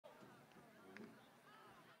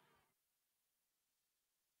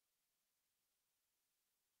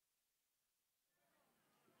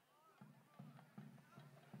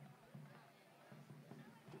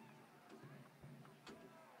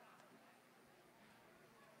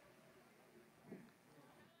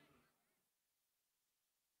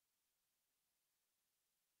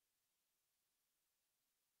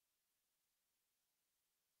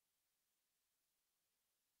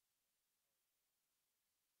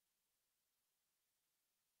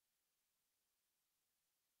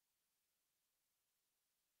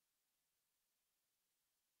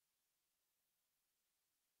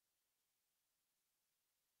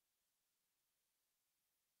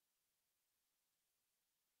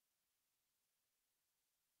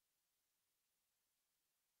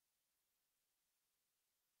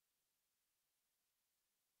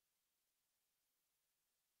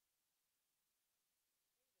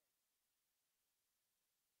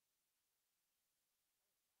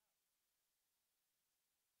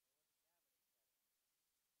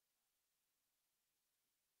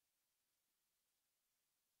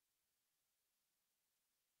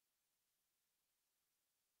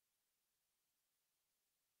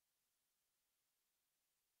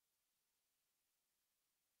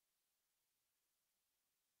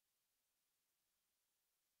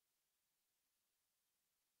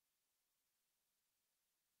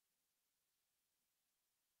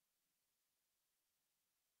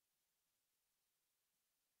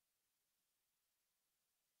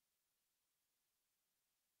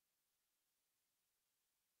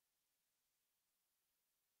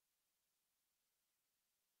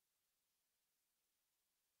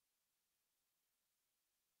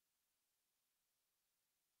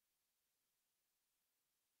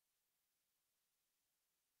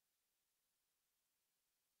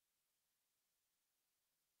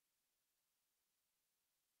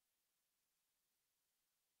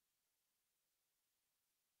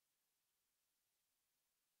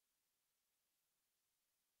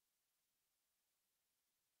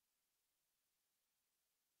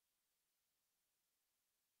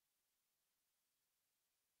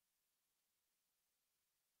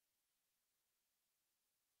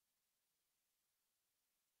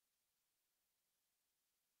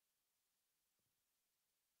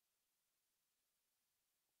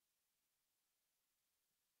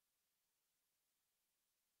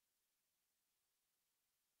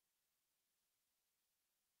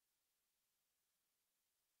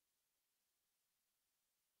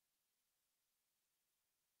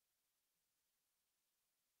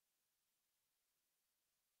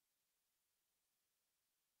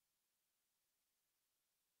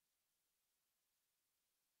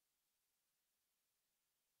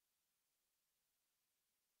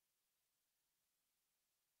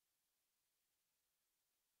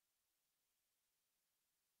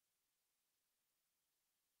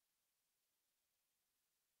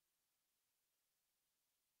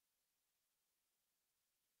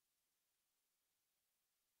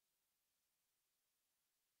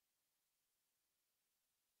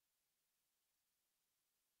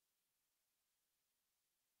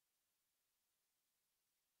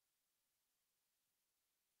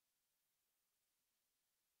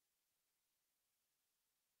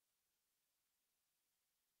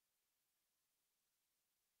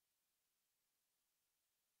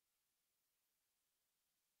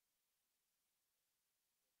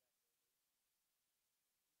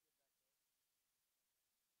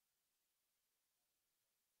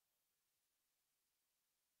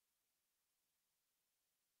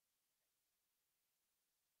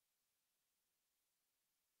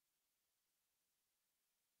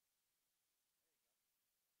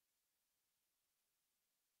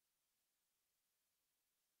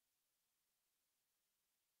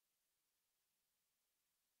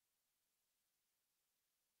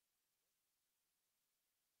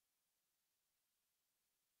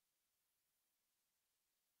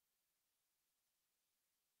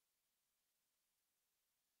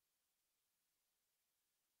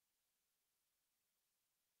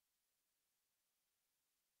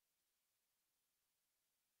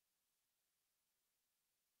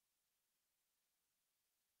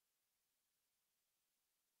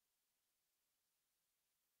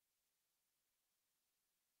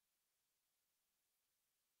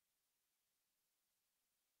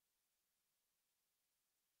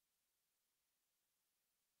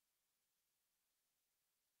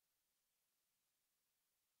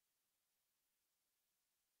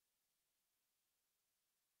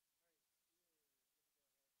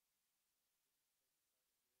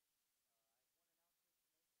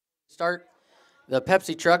start. The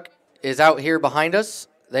Pepsi truck is out here behind us.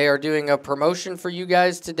 They are doing a promotion for you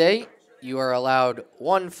guys today. You are allowed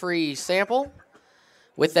one free sample.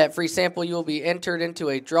 With that free sample, you will be entered into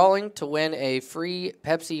a drawing to win a free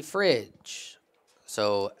Pepsi fridge.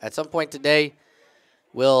 So at some point today,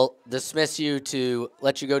 we'll dismiss you to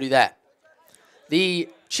let you go do that. The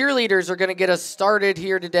cheerleaders are going to get us started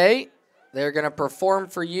here today. They're going to perform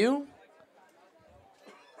for you.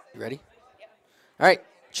 You ready? All right,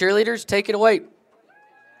 cheerleaders, take it away.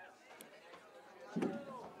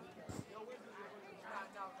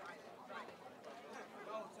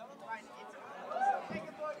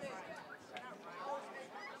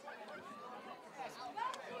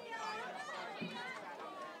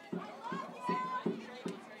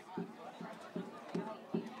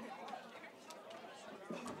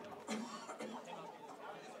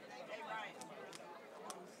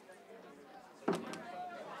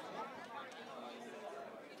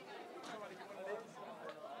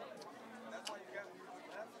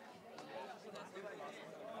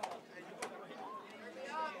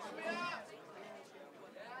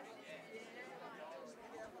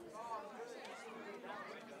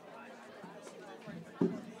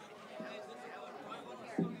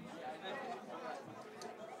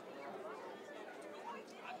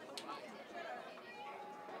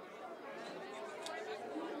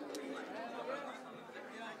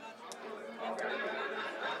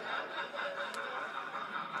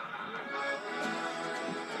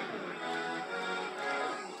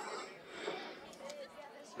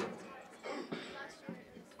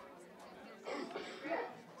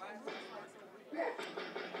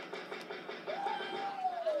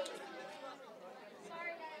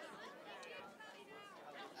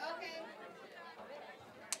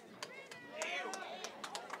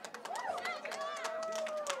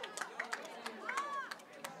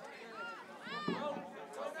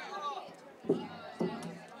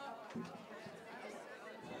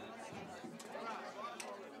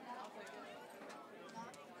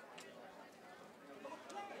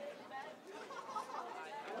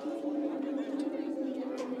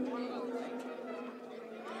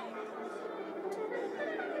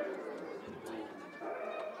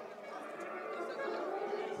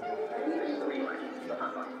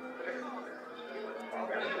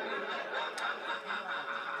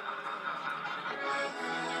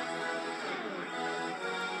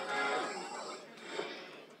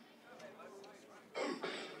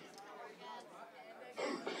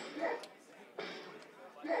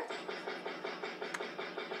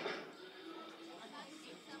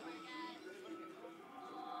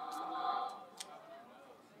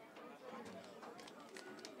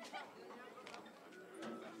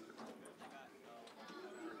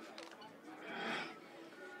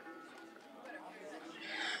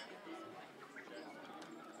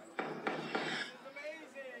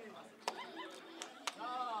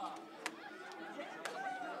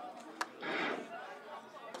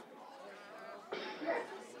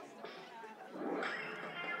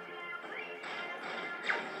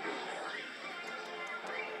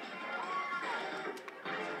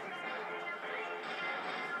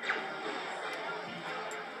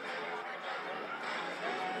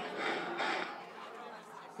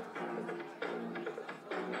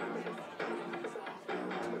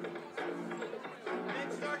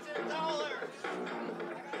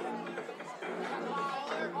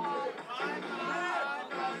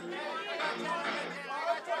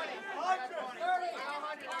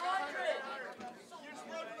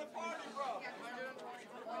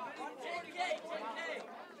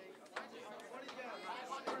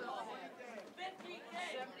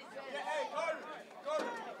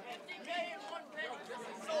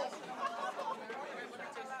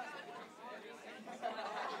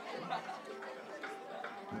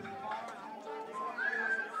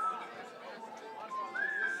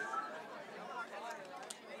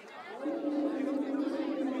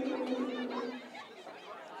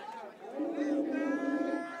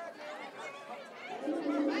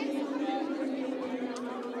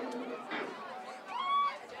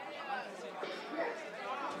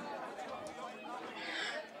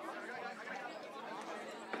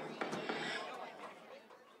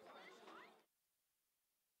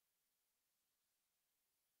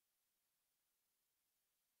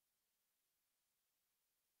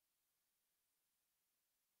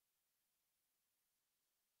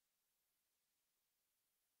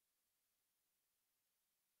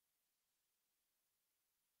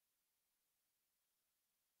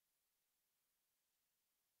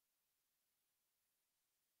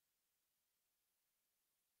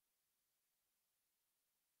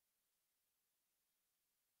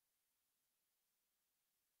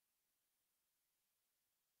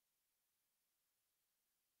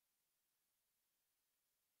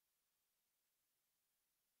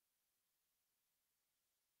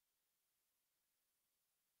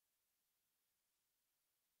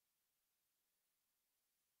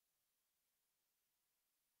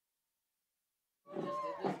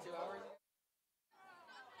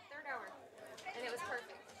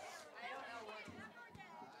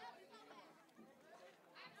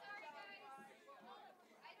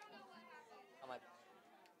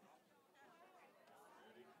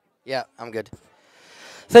 Yeah, I'm good.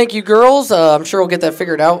 Thank you, girls. I'm sure we'll get that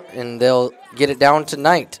figured out, and they'll get it down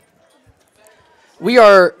tonight. We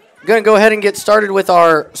are going to go ahead and get started with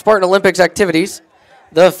our Spartan Olympics activities.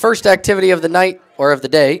 The first activity of the night, or of the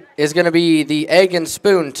day, is going to be the egg and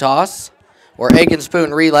spoon toss, or egg and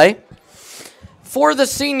spoon relay. For the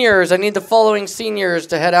seniors, I need the following seniors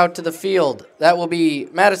to head out to the field. That will be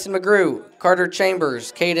Madison McGrew, Carter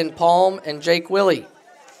Chambers, Caden Palm, and Jake Willie.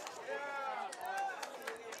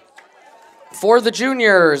 For the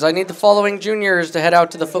juniors, I need the following juniors to head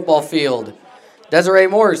out to the football field. Desiree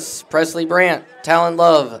Morse, Presley Brandt, Talon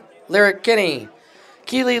Love, Lyric Kinney,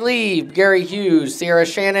 Keely Lieb, Gary Hughes, Sierra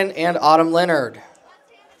Shannon, and Autumn Leonard.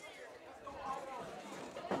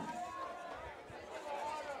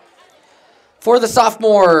 For the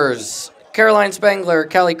sophomores, Caroline Spangler,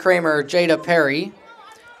 Kelly Kramer, Jada Perry,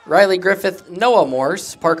 Riley Griffith, Noah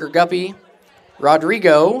Morse, Parker Guppy,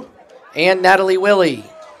 Rodrigo, and Natalie Willie.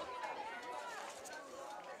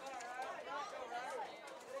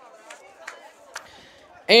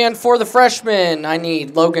 And for the freshmen, I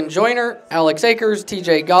need Logan Joyner, Alex Akers,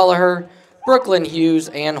 TJ Gallagher, Brooklyn Hughes,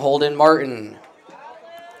 and Holden Martin.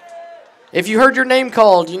 If you heard your name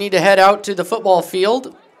called, you need to head out to the football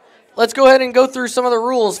field. Let's go ahead and go through some of the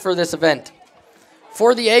rules for this event.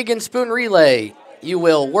 For the egg and spoon relay, you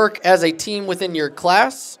will work as a team within your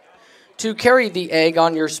class to carry the egg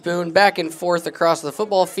on your spoon back and forth across the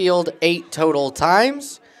football field 8 total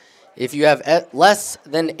times. If you have less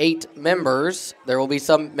than 8 members, there will be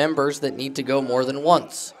some members that need to go more than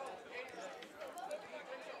once.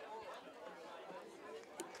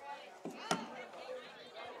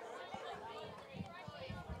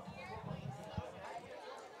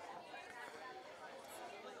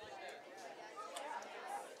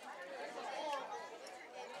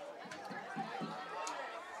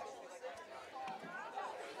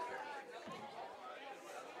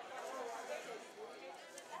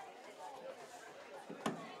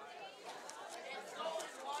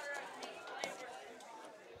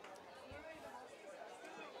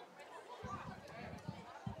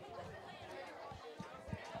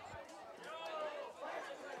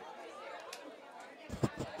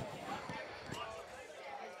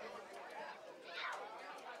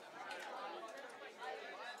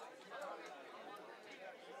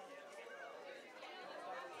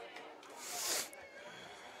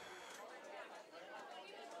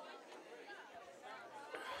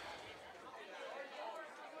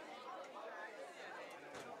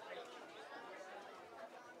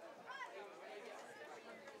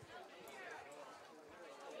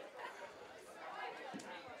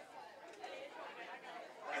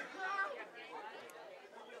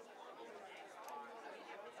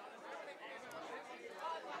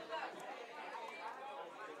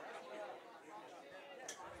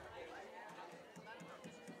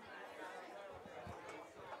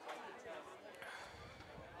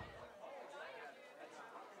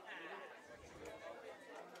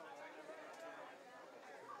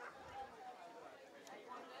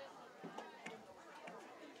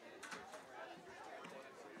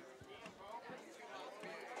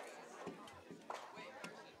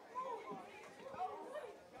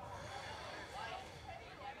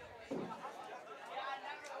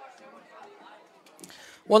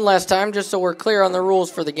 One last time, just so we're clear on the rules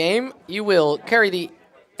for the game, you will carry the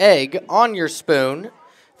egg on your spoon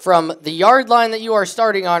from the yard line that you are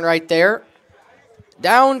starting on right there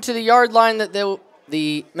down to the yard line that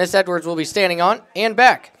the Miss Edwards will be standing on and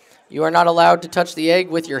back. You are not allowed to touch the egg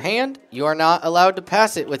with your hand. You are not allowed to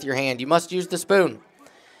pass it with your hand. You must use the spoon.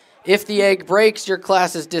 If the egg breaks, your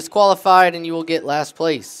class is disqualified and you will get last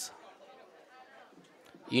place.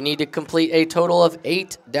 You need to complete a total of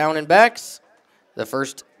 8 down and backs. The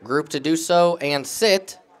first group to do so and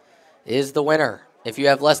sit is the winner. If you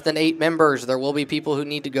have less than 8 members, there will be people who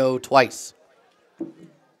need to go twice.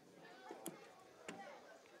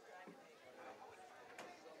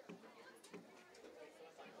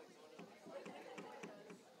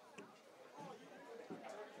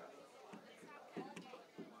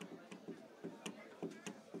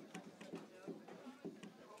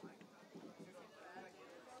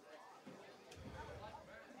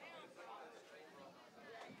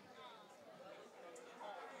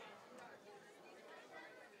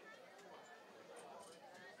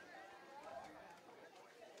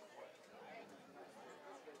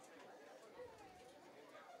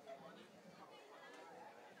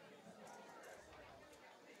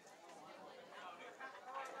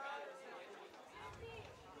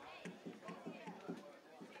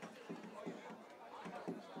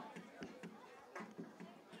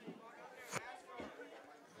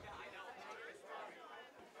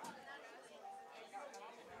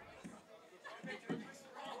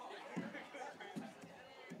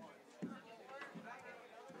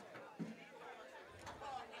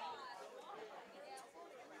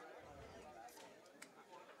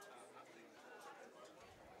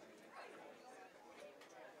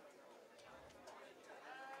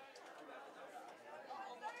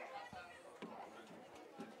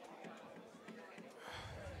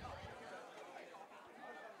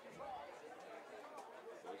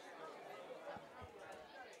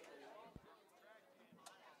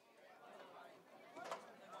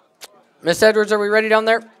 Miss Edwards, are we ready down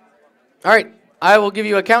there? All right. I will give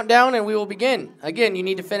you a countdown, and we will begin. Again, you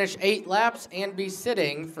need to finish 8 laps and be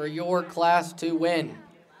sitting for your class to win.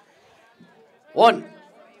 1,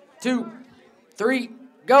 2, 3,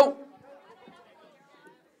 go.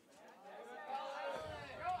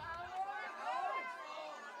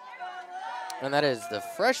 And that is the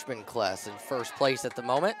freshman class in first place at the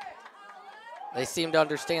moment. They seem to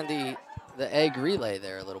understand the egg relay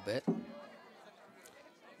there a little bit.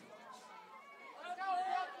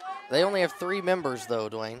 They only have 3 members, though,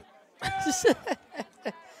 Dwayne.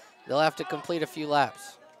 They'll have to complete a few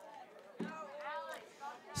laps.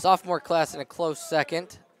 Sophomore class in a close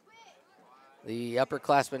second. The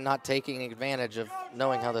upperclassmen not taking advantage of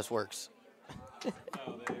knowing how this works.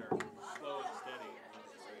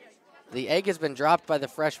 The egg has been dropped by the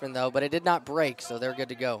freshmen, though, but it did not break, so they're good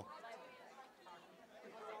to go.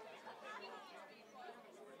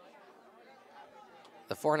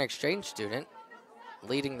 The foreign exchange student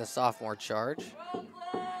leading the sophomore charge.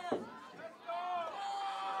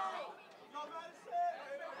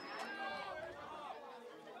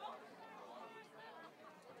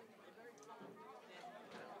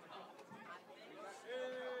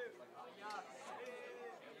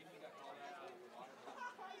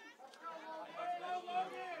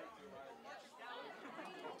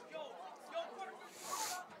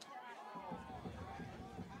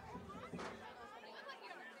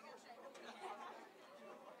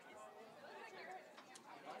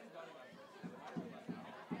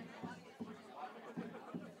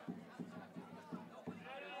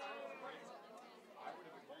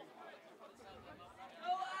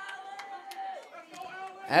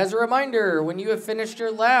 As a reminder, when you have finished your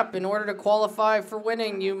lap, in order to qualify for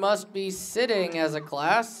winning, you must be sitting as a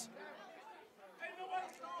class.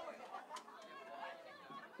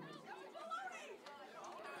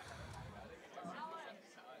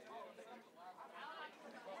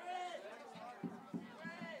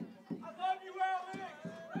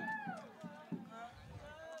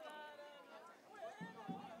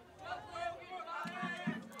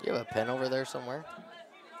 Do you have a pen over there somewhere?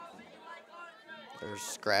 Or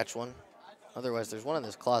scratch one. Otherwise, there's one in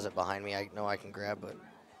this closet behind me I know I can grab, but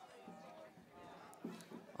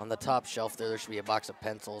on the top shelf there should be a box of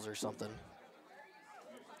pencils or something.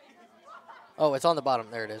 Oh, it's on the bottom.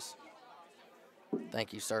 There it is.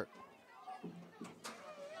 Thank you, sir.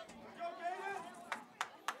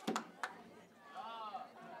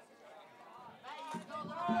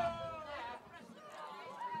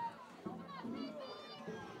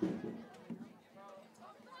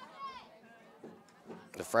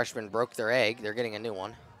 The freshmen broke their egg. They're getting a new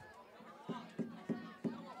one.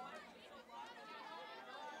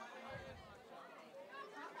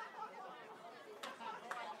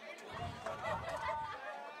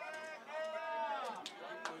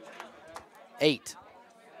 Eight.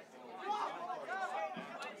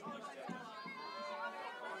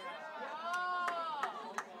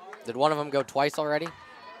 Did one of them go twice already?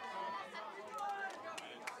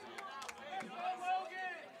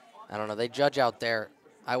 I don't know. They judge out there.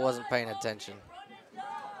 I wasn't paying attention.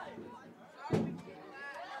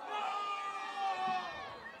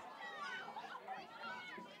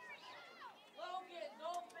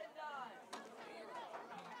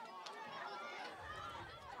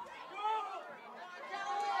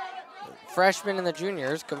 Freshmen and the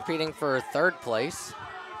juniors competing for third place.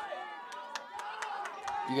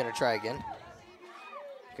 You gonna try again?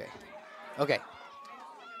 Okay. Okay.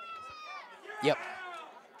 Yep.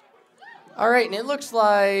 All right, and it looks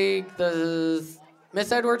like the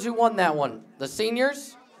Miss Edwards who won that one. The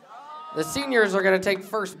seniors are going to take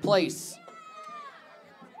first place.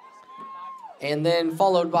 And then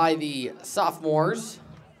followed by the sophomores,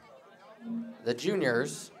 the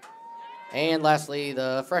juniors, and lastly,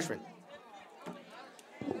 the freshmen.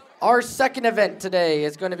 Our second event today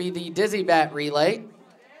is going to be the Dizzy Bat Relay.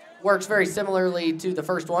 Works very similarly to the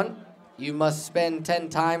first one. You must spin 10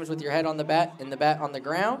 times with your head on the bat and the bat on the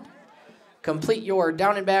ground. Complete your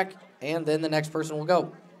down and back, and then the next person will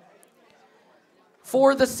go.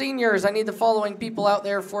 For the seniors, I need the following people out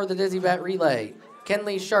there for the Dizzy Bat Relay.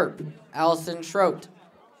 Kenley Sharp, Allison Schroet,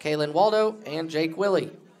 Kaylin Waldo, and Jake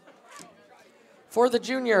Willie. For the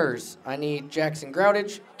juniors, I need Jackson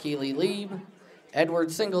Groudage, Keely Lieb,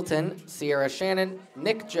 Edward Singleton, Sierra Shannon,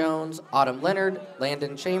 Nick Jones, Autumn Leonard,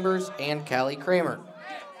 Landon Chambers, and Callie Kramer.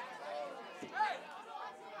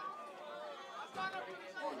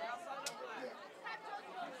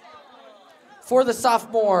 For the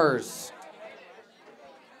sophomores,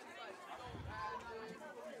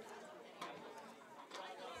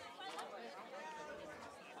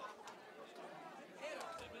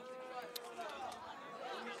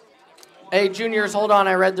 hey, juniors, hold on,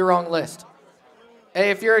 I read the wrong list.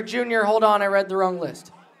 Hey, if you're a junior, hold on, I read the wrong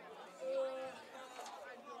list.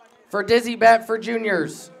 For Dizzy Bat for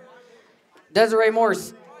juniors, Desiree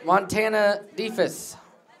Morse, Montana Defus,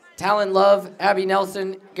 Talon Love, Abby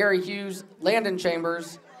Nelson, Gary Hughes, Landon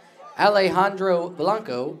Chambers, Alejandro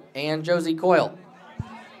Blanco, and Josie Coyle.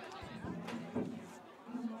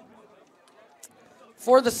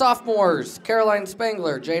 For the sophomores, Caroline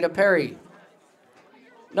Spangler, Jada Perry,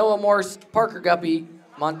 Noah Morse, Parker Guppy,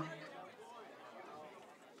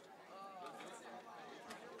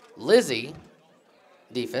 Lizzie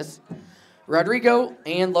Defus, Rodrigo,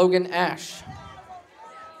 and Logan Ash.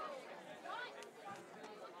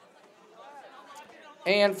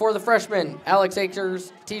 And for the freshmen, Alex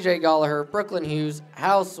Akers, TJ Gallagher, Brooklyn Hughes,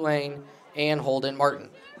 Hal Swain, and Holden Martin.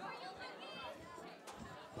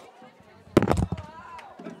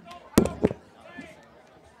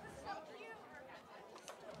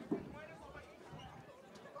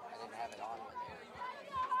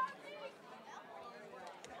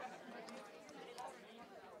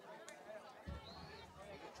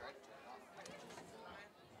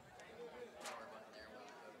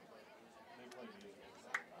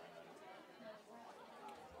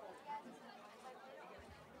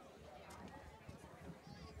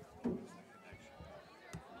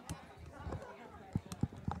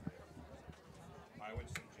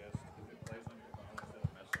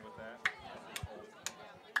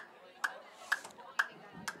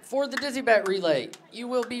 For the Dizzy Bat relay, you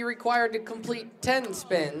will be required to complete 10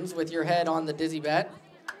 spins with your head on the Dizzy Bat.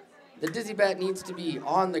 The Dizzy Bat needs to be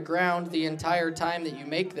on the ground the entire time that you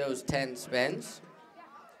make those 10 spins.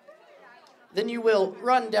 Then you will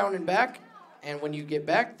run down and back, and when you get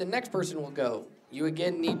back, the next person will go. You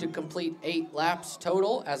again need to complete 8 laps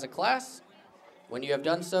total as a class. When you have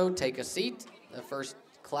done so, take a seat. The first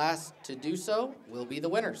class to do so will be the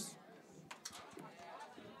winners.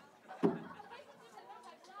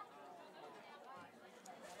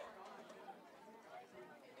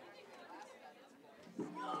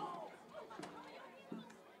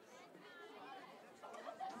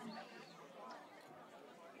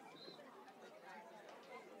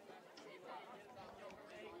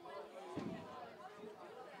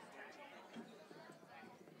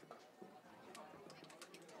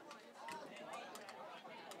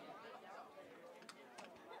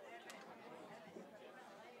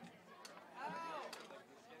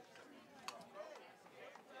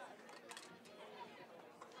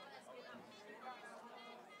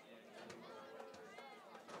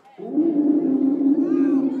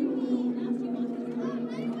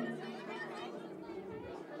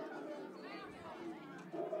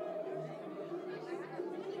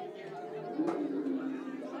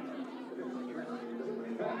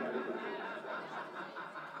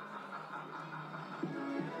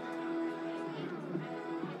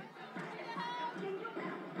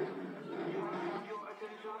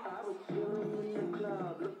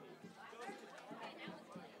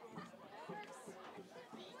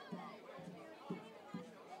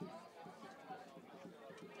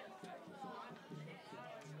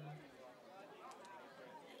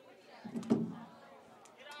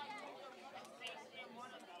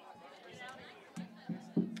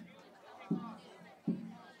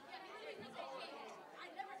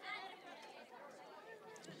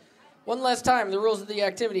 One last time, the rules of the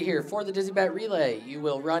activity here. For the Dizzy Bat relay, you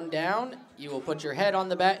will run down, you will put your head on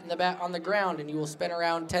the bat and the bat on the ground, and you will spin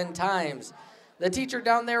around 10 times. The teacher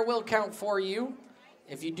down there will count for you.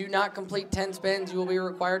 If you do not complete 10 spins, you will be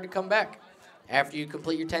required to come back. After you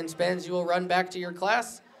complete your 10 spins, you will run back to your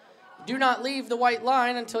class. Do not leave the white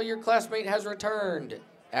line until your classmate has returned.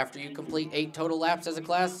 After you complete 8 total laps as a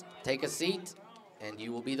class, take a seat, and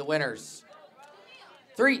you will be the winners.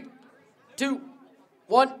 3, 2,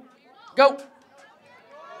 1. Go.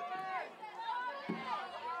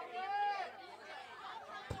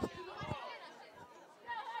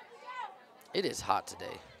 It is hot today.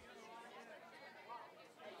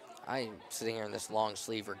 I am sitting here in this long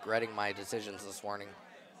sleeve regretting my decisions this morning.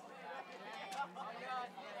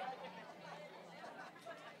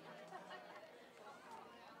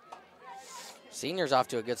 Seniors off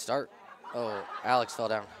to a good start. Oh, Alex fell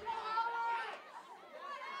down.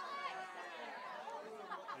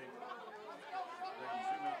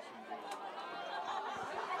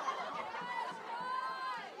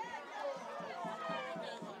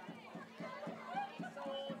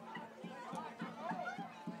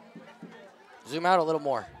 Zoom out a little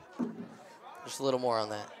more. Just a little more on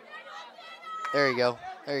that. There you go.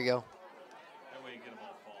 There you go. That way you get them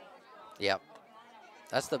all falling. Yep.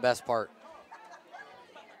 That's the best part.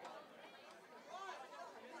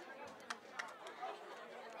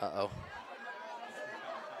 Uh-oh.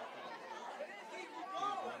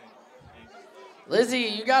 Lizzie,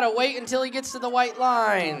 you got to wait until he gets to the white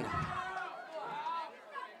line.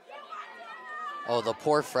 Oh, the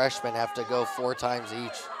poor freshmen have to go 4 times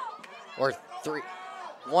each. Or 3.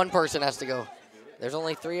 One person has to go. There's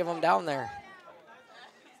only 3 of them down there.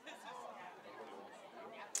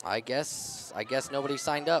 I guess nobody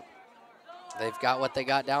signed up. They've got what they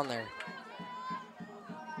got down there.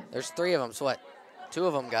 There's 3 of them, so what? 2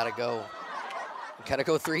 of them got to go. Got to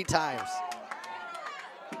go 3 times.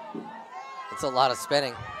 It's a lot of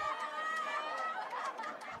spinning.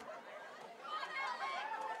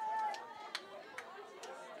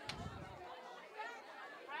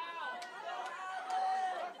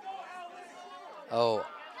 Oh,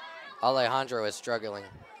 Alejandro is struggling.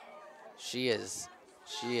 She is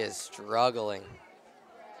struggling.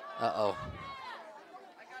 Uh-oh.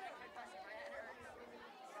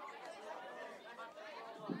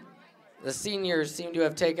 The seniors seem to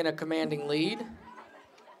have taken a commanding lead.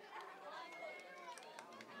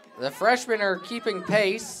 The freshmen are keeping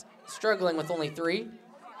pace, struggling with only 3.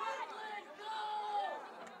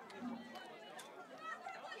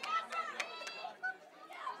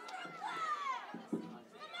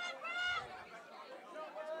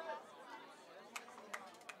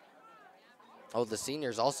 Oh, the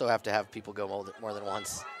seniors also have to have people go more than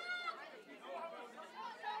once.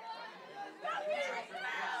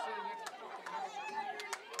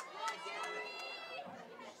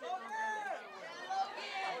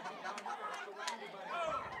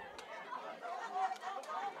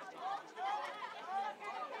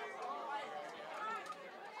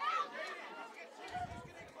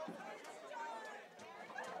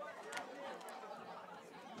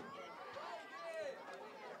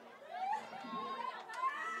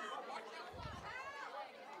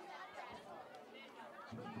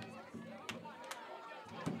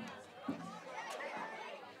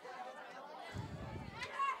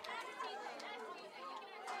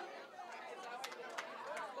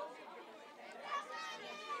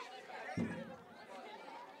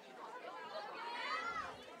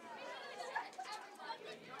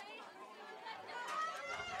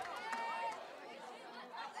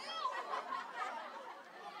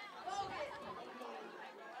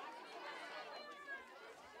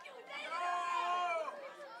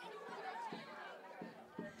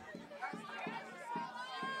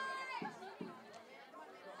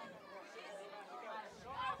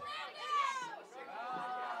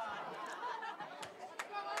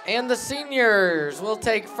 And the seniors will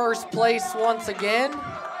take first place once again.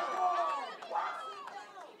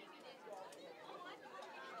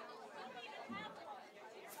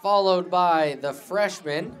 Followed by the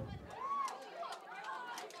freshmen.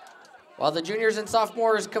 While the juniors and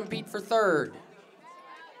sophomores compete for third.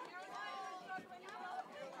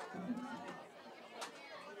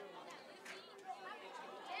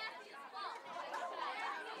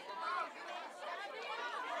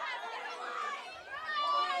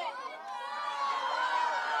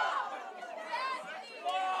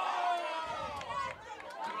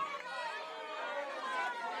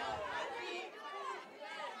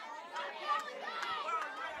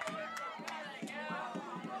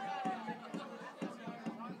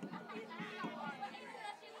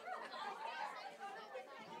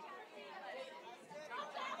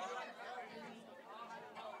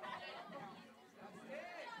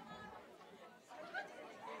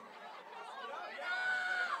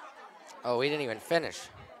 Oh, we didn't even finish.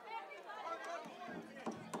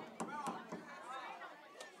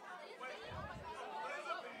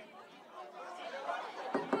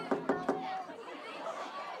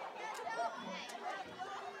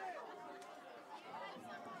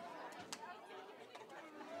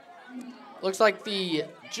 Looks like the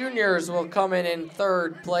juniors will come in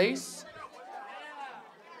third place.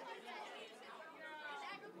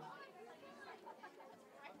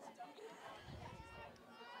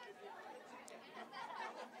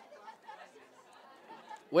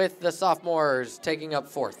 With the sophomores taking up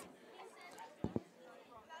fourth.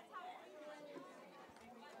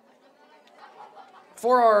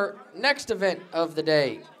 For our next event of the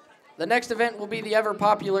day, The next event will be the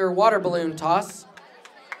ever-popular water balloon toss.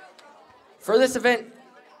 For this event,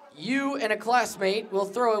 you and a classmate will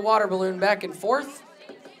throw a water balloon back and forth.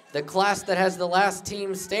 The class that has the last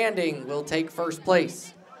team standing will take first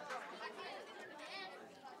place.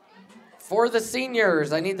 For the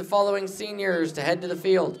seniors, I need the following seniors to head to the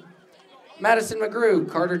field. Madison McGrew,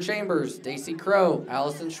 Carter Chambers, Daisy Crow,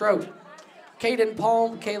 Allison Schroet, Caden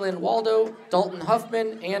Palm, Kaylin Waldo, Dalton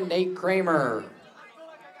Huffman, and Nate Kramer.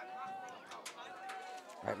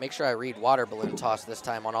 All right, make sure I read water balloon toss this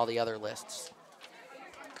time on all the other lists,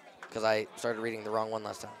 because I started reading the wrong one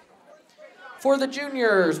last time. For the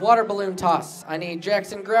juniors, water balloon toss, I need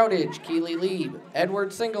Jackson Groudage, Keely Lieb,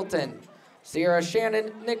 Edward Singleton, Sierra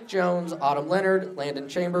Shannon, Nick Jones, Autumn Leonard, Landon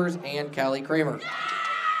Chambers, and Callie Kramer.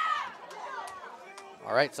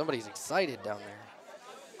 All right, somebody's excited down there.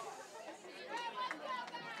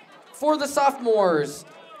 For the sophomores,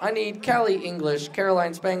 I need Callie English,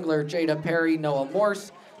 Caroline Spangler, Jada Perry, Noah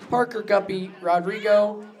Morse, Parker Guppy,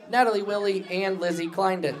 Rodrigo, Natalie Willie, and Lizzie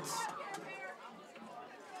Kleindens.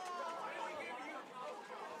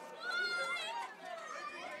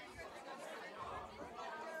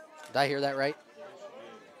 Did I hear that right?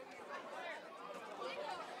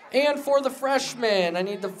 And for the freshmen, I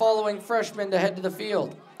need the following freshmen to head to the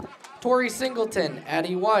field. Tori Singleton,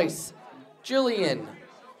 Addie Weiss, Jillian,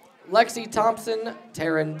 Lexi Thompson,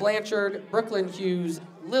 Taryn Blanchard, Brooklyn Hughes,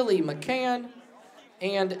 Lily McCann,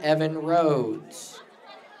 and Evan Rhodes.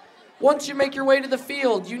 Once you make your way to the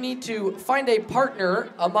field, you need to find a partner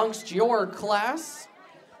amongst your class.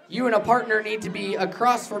 You and a partner need to be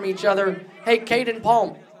across from each other. Hey, Caden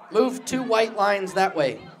Palm, move 2 white lines that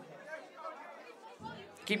way.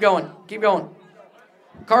 Keep going, keep going.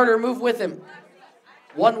 Carter, move with him.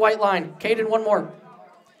 1 white line. Caden, 1 more.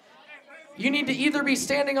 You need to either be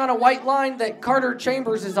standing on a white line that Carter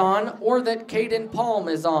Chambers is on or that Caden Palm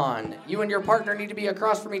is on. You and your partner need to be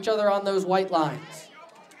across from each other on those white lines.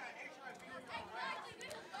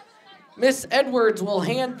 Miss Edwards will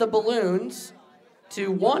hand the balloons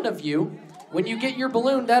to one of you. When you get your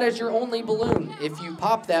balloon, that is your only balloon. If you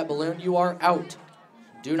pop that balloon, you are out.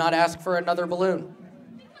 Do not ask for another balloon.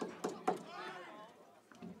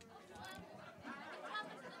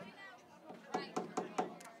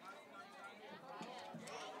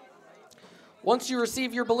 Once you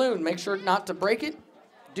receive your balloon, make sure not to break it.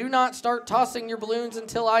 Do not start tossing your balloons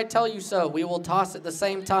until I tell you so. We will toss at the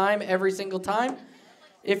same time every single time.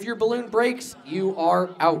 If your balloon breaks, you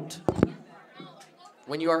are out.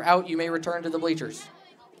 When you are out, you may return to the bleachers.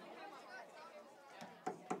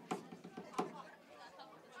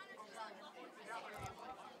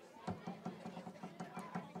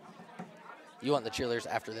 You want the cheerleaders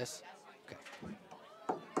after this? Okay.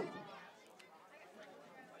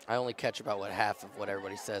 I only catch about half of what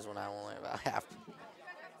everybody says when I'm only about half.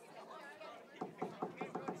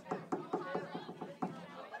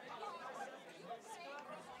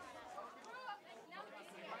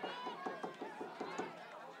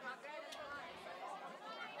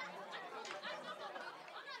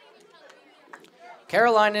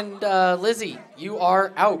 Caroline and Lizzie, you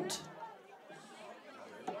are out.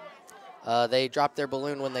 They dropped their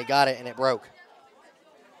balloon when they got it and it broke.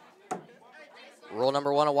 Rule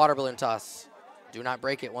number 1 of water balloon toss. Do not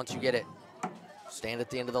break it once you get it. Stand at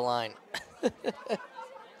the end of the line.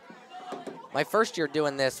 My first year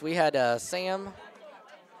doing this, we had Sam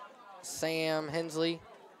Hensley,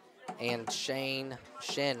 and Shane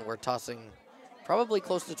Shin were tossing probably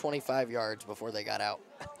close to 25 yards before they got out.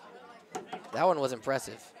 That one was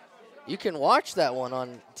impressive. You can watch that one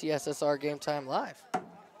on TSSR Game Time Live.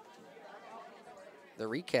 The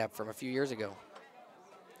recap from a few years ago.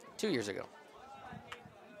 2 years ago.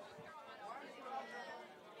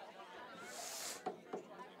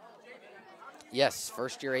 Yes,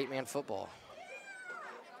 first year 8-man football.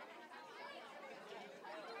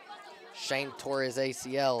 Shane tore his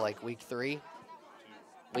ACL like week 3,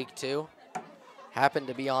 week 2. Happened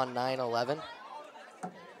to be on 9/11.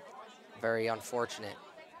 Very unfortunate.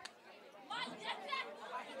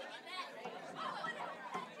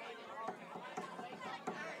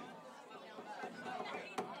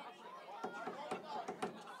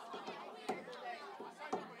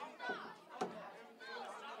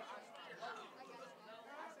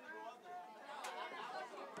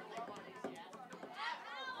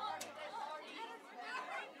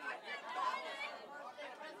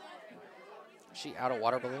 She out of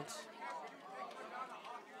water balloons?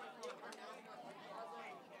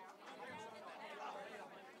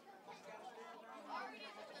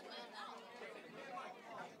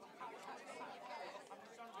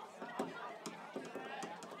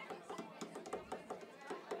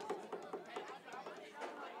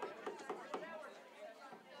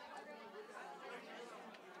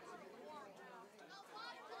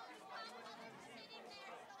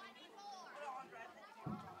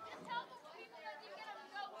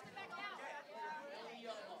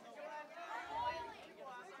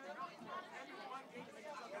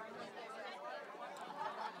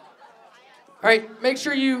 All right, make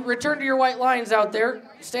sure you return to your white lines out there.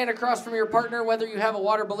 Stand across from your partner, whether you have a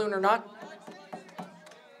water balloon or not.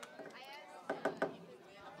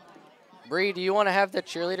 Bree, do you want to have the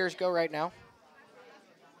cheerleaders go right now?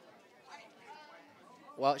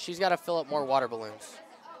 Well, she's got to fill up more water balloons.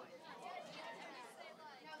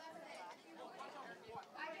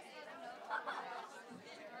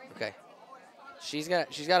 Okay. She's got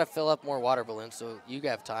to fill up more water balloons, so you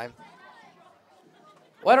have time.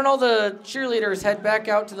 Why don't all the cheerleaders head back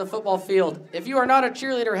out to the football field? If you are not a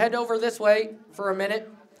cheerleader, head over this way for a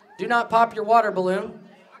minute. Do not pop your water balloon.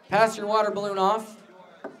 Pass your water balloon off.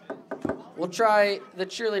 We'll try the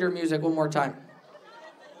cheerleader music one more time.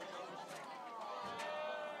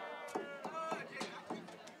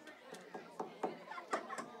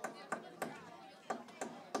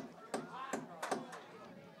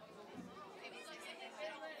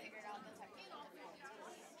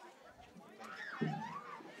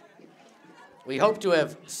 We hope to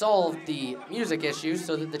have solved the music issues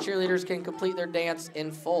so that the cheerleaders can complete their dance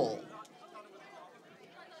in full.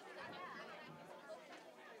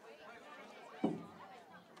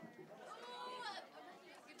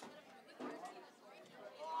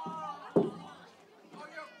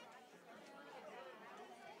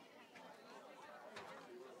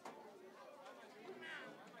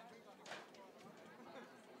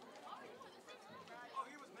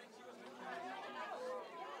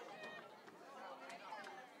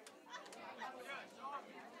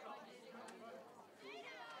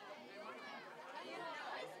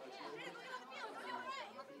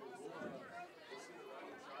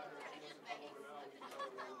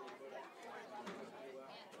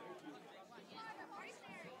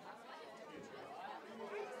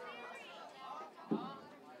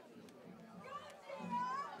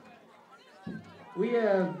 We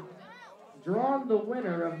have drawn the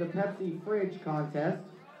winner of the Pepsi Fridge contest.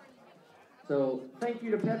 So thank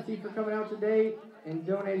you to Pepsi for coming out today and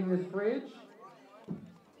donating this fridge.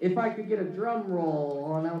 If I could get a drum roll,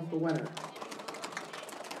 I'll announce the winner.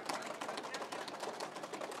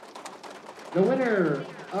 The winner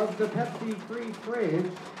of the Pepsi Free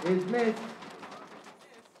Fridge is Miss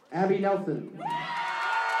Abby Nelson.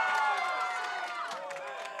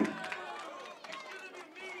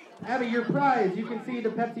 Abby, your prize, you can see the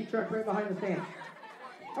Pepsi truck right behind the stand.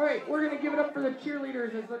 All right, we're going to give it up for the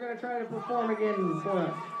cheerleaders as they're going to try to perform again for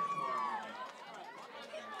us.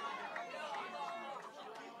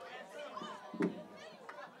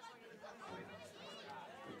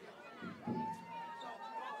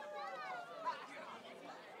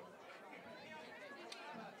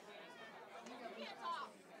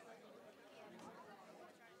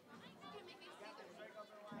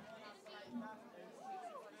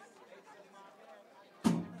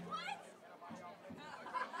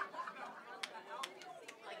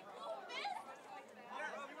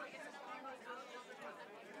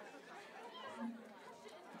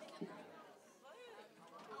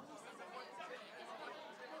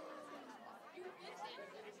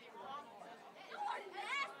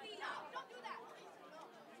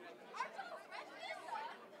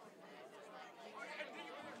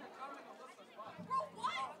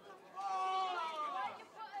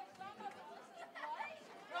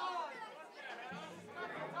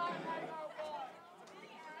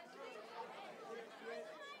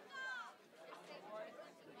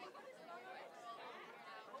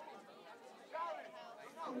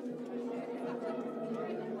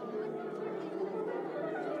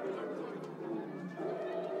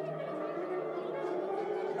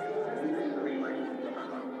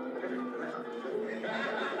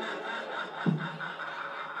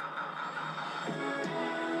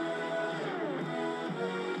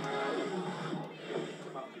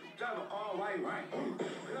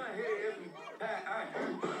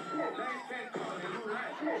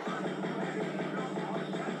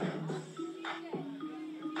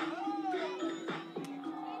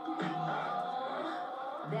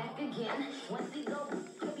 Back again. Once he go,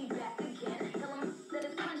 he'll be back again. Tell him that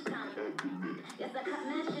it's crunch time. Yes, I caught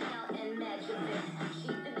Chanel and Imagine this. She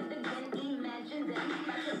did it again, imagine this.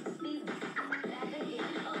 These back again.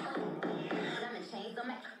 Diamond chains on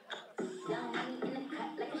my young money in the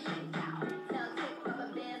cut like a shake down. Tell tick rubber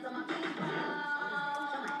bands on my people.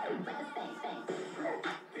 Show my face like a stank.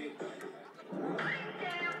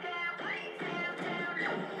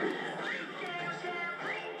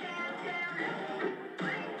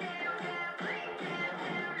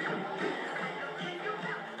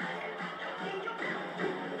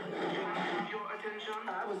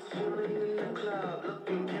 I was chilling in the club,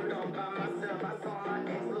 looking cute all by myself. I saw my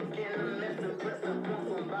ex looking a mess, impressed upon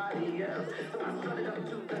somebody else. So I strutted up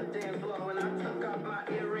to the dance floor and I took off my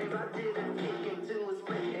earrings. I didn't get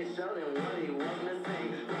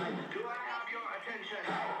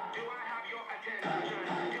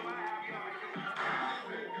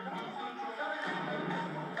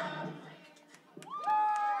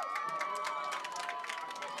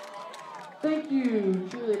Thank you,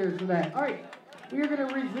 cheerleaders, for that. All right, we are going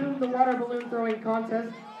to resume the water balloon throwing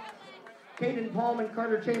contest. Caden Palm and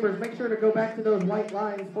Carter Chambers, make sure to go back to those white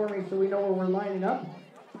lines for me so we know where we're lining up.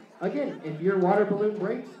 Again, if your water balloon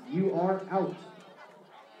breaks, you are out.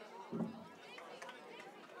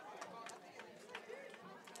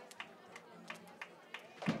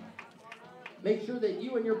 Make sure that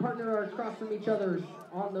you and your partner are across from each other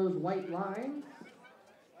on those white lines.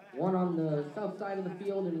 One on the south side of the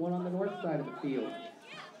field and one on the north side of the field.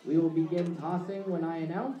 We will begin tossing when I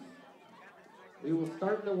announce. We will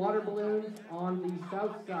start the water balloons on the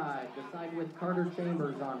south side, the side with Carter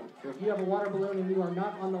Chambers on it. So if you have a water balloon and you are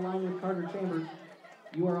not on the line with Carter Chambers,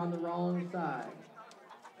 you are on the wrong side.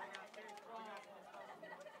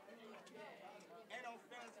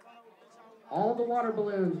 All the water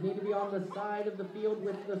balloons need to be on the side of the field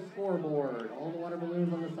with the scoreboard. All the water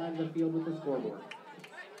balloons on the side of the field with the scoreboard.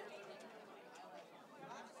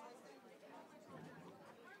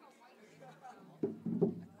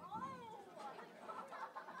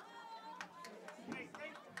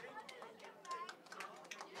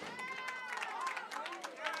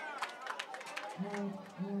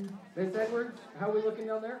 Miss Edwards, how are we looking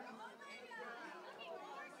down there?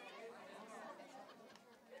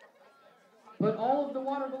 Put all of the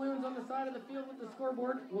water balloons on the side of the field with the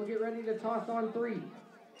scoreboard. We'll get ready to toss on 3.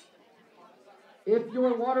 If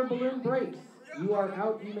your water balloon breaks, you are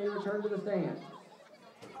out. You may return to the stands.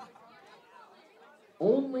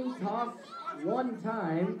 Only toss one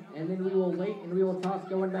time, and then we will wait and we will toss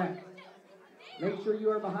going back. Make sure you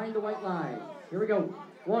are behind the white line. Here we go.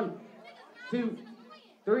 1, 2,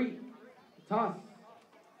 3. Toss.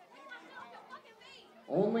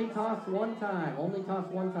 Only toss one time. Only toss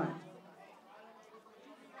one time.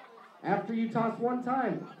 After you toss one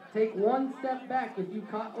time, take one step back if you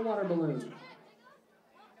caught a water balloon.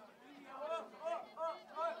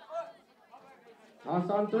 Toss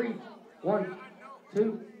on 3. 1,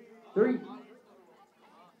 2, 3.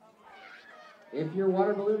 If your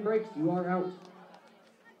water balloon breaks, you are out.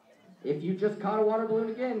 If you just caught a water balloon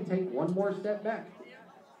again, take one more step back.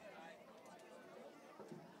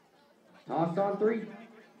 Toss on 3.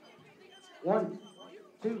 1,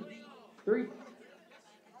 2, 3.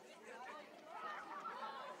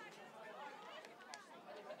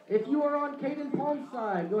 If you are on Caden Palm's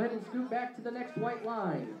side, go ahead and scoot back to the next white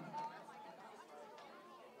line.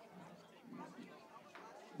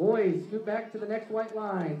 Boys, scoot back to the next white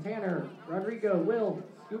line. Tanner, Rodrigo, Will,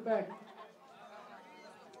 scoot back.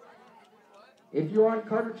 If you're on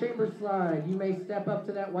Carter Chambers' side, you may step up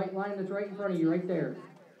to that white line that's right in front of you, right there.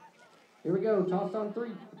 Here we go. Toss on 3.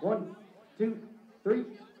 1, 2, 3.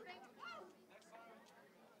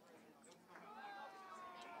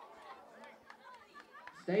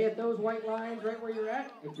 Stay at those white lines right where you're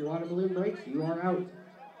at. If your water balloon breaks, you are out.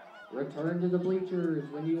 Return to the bleachers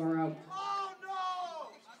when you are out.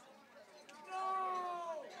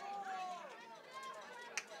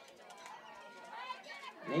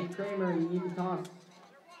 Nate Kramer, you need to toss.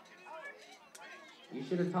 You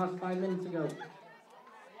should have tossed 5 minutes ago.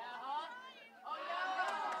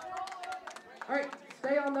 All right,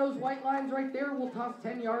 stay on those white lines right there. We'll toss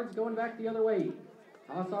 10 yards going back the other way.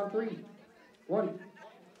 Toss on 3. 1,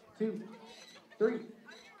 2, 3.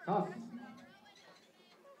 Toss.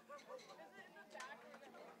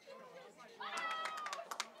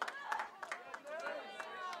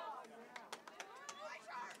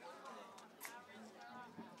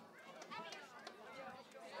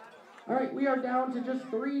 All right, we are down to just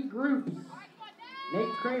 3 groups. Nate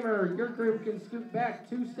Kramer, your group can scoot back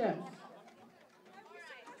 2 steps.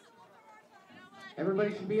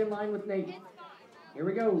 Everybody should be in line with Nate. Here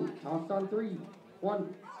we go. Toss on 3.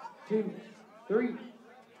 1, 2, 3.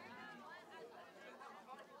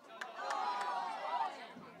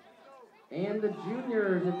 And the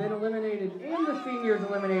juniors have been eliminated, and the seniors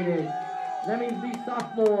eliminated. That means the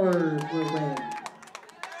sophomores will win.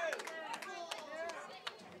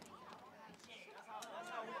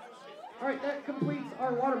 All right, that completes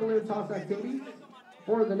our water balloon toss activities.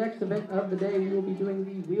 For the next event of the day, we will be doing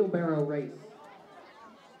the wheelbarrow race.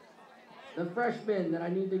 The freshmen that I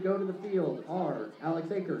need to go to the field are Alex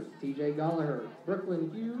Akers, TJ Gallagher, Brooklyn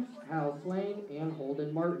Hughes, Hal Swain, and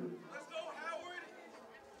Holden Martin. Let's go,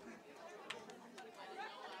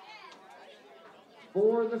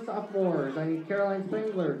 Howard! For the sophomores, I need Caroline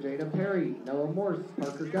Spangler, Jada Perry, Noah Morse,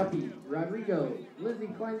 Parker Guppy, Rodrigo, Lizzie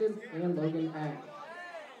Kleindienst, and Logan Ash.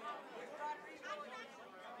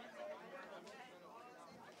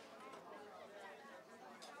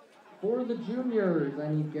 For the juniors, I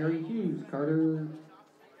need Gary Hughes, Carter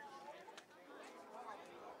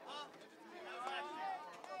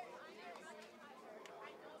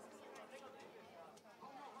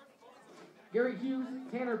Gary Hughes,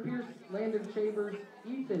 Tanner Pierce, Landon Chambers,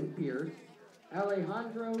 Ethan Pierce,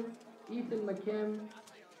 Alejandro, Ethan McKim,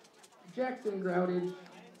 Jackson Groudage,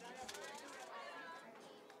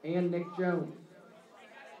 and Nick Jones.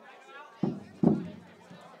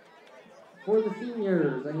 For the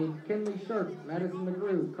seniors, I need Kenley Sharp, Madison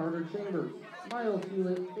McGrew, Carter Chambers, Miles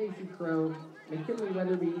Hewlett, Stacy Crow, McKinley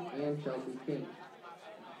Weatherby, and Chelsea King.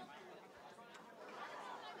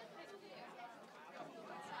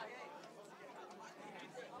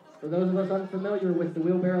 For those of us unfamiliar with the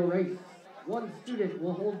wheelbarrow race, one student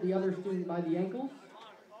will hold the other student by the ankles.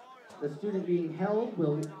 The student being held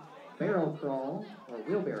will barrel crawl, or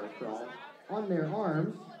wheelbarrow crawl, on their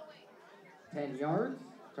arms, 10 yards,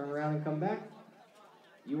 turn around and come back.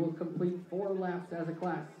 You will complete 4 laps as a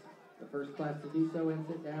class. The first class to do so and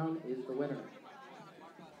sit down is the winner.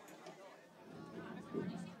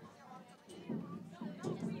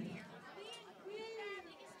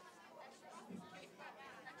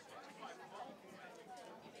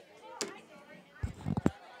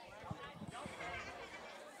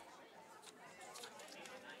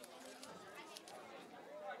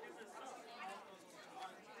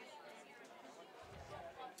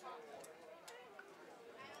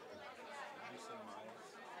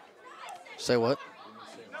 Say what?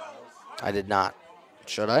 I did not.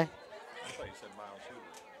 Should I? I thought you said Miles Hewlett.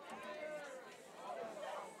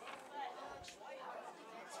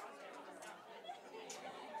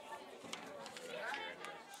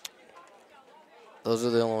 Those are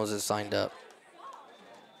the only ones that signed up.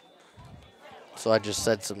 So I just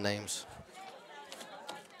said some names.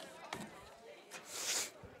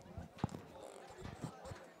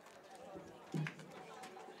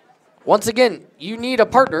 Once again, you need a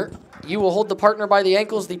partner. You will hold the partner by the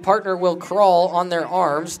ankles. The partner will crawl on their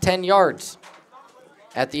arms 10 yards.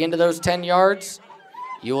 At the end of those 10 yards,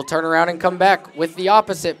 you will turn around and come back with the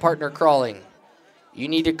opposite partner crawling. You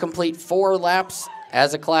need to complete 4 laps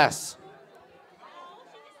as a class.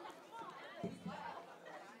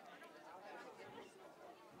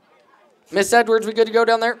 Miss Edwards, we good to go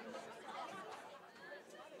down there?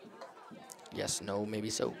 Yes, no, maybe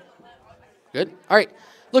so. Good. All right.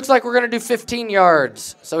 Looks like we're going to do 15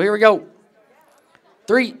 yards. So here we go.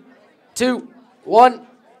 3, 2, 1,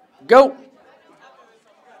 go.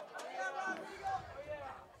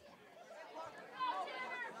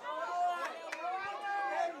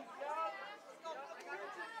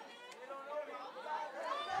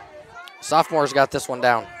 Sophomores got this one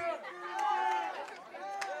down.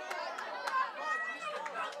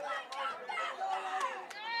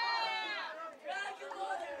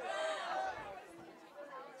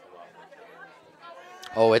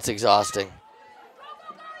 Oh, it's exhausting.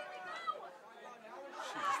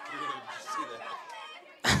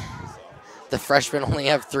 The freshmen only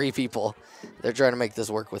have 3 people. They're trying to make this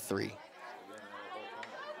work with 3.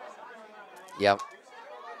 Yep.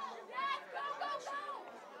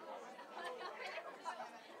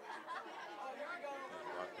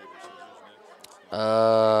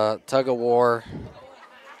 Tug of war.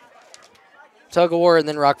 Tug of war and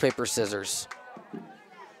then rock, paper, scissors.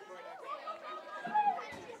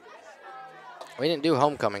 We didn't do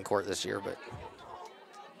homecoming court this year, but.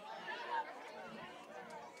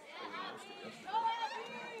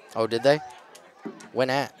 Oh, did they? When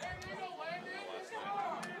at?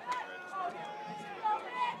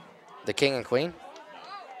 The king and queen?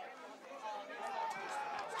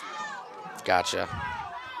 Gotcha.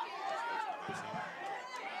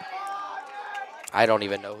 I don't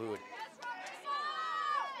even know who would.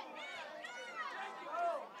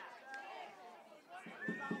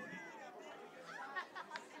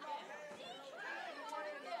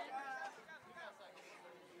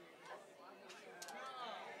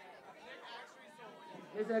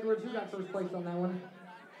 Miss Edwards, who got first place on that one?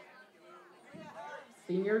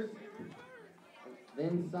 Seniors,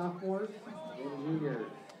 then sophomores, then juniors,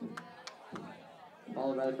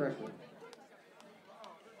 followed by the freshmen.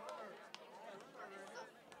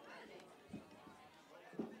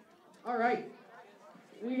 All right,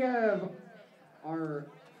 we have our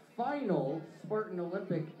final Spartan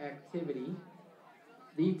Olympic activity,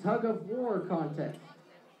 the tug of war contest.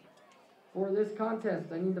 For this contest,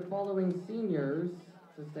 I need the following seniors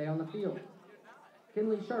to stay on the field.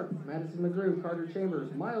 Kinley Sharp, Madison McGrew, Carter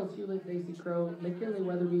Chambers, Miles Hewlett, Daisy Crow, McKinley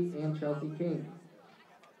Weatherby, and Chelsea King.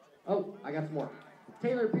 Oh, I got some more.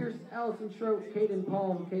 Taylor Pierce, Allison Schroep, Caden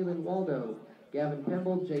Palm, Kaylin Waldo, Gavin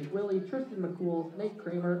Pemble, Jake Willie, Tristan McCool, Nate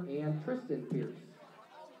Kramer, and Tristan Pierce.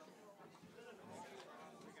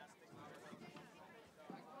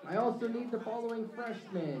 I also need the following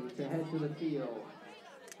freshmen to head to the field.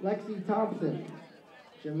 Lexi Thompson,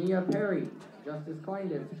 Jamia Perry, Justice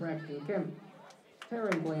Kleinditz, Braxton Kemp,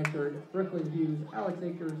 Taryn Blanchard, Brooklyn Hughes, Alex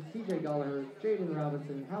Akers, CJ Gallagher, Jaden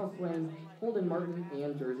Robinson, Hal Swen, Holden Martin,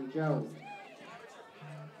 and Jersey Jones.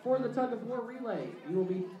 For the tug of war relay, you will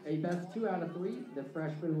be a best 2 out of 3. The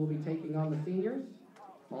freshmen will be taking on the seniors,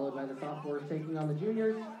 followed by the sophomores taking on the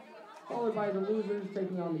juniors, followed by the losers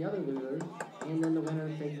taking on the other losers, and then the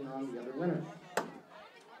winners taking on the other winners.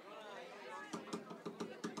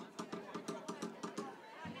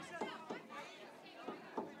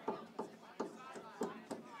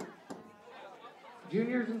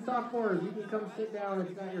 Juniors and sophomores, you can come sit down.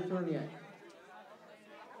 It's not your turn yet.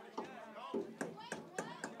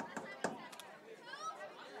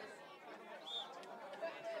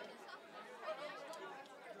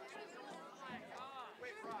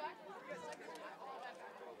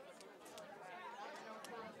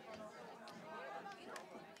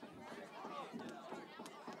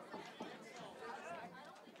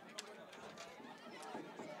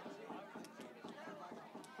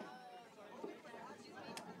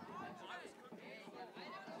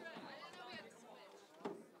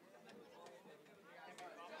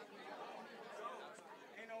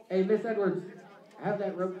 Hey, Miss Edwards, have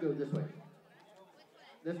that rope go this way.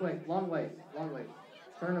 This way, long way, long way.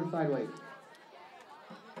 Turn them sideways.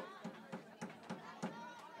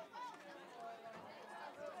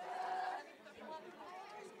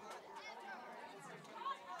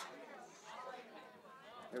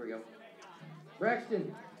 There we go.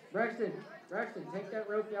 Braxton, take that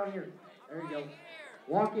rope down here. There you go.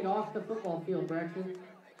 Walk it off the football field, Braxton.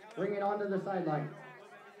 Bring it onto the sideline.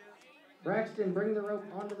 Braxton, bring the rope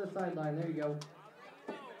onto the sideline. There you go.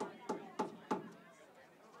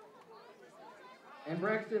 And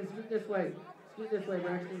Braxton, scoot this way. Scoot this way,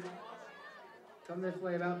 Braxton. Come this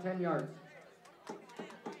way about 10 yards.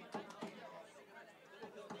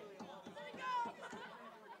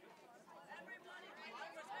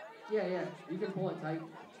 Yeah, you can pull it tight.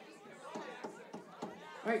 All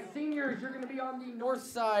right, seniors, you're going to be on the North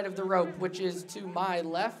side of the rope, which is to my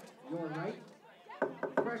left. your right.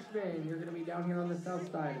 Freshmen, you're going to be down here on the south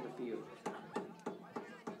side of the field.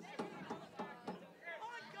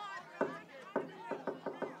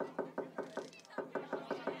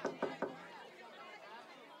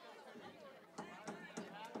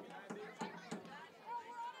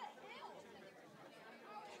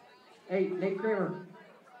 Hey, Nate Kramer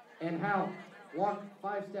and Hal, walk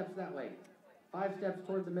 5 steps that way. 5 steps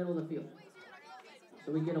toward the middle of the field.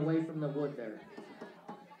 So we get away from the wood there.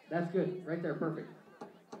 That's good. Right there. Perfect.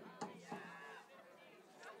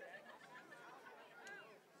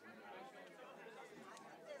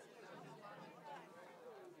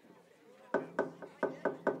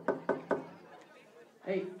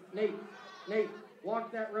 Hey, Nate,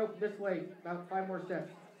 walk that rope this way. About 5 more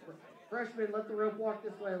steps. Freshmen, let the rope walk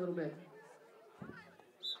this way a little bit.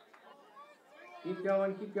 Keep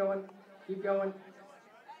going, keep going, keep going,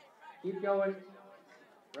 keep going.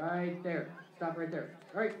 Right there. Stop right there.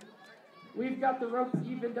 All right. We've got the rope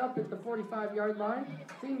evened up at the 45-yard line.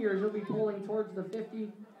 Seniors, you'll be pulling towards the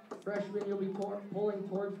 50. Freshmen, you'll be pulling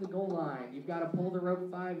towards the goal line. You've got to pull the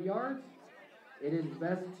rope 5 yards. It is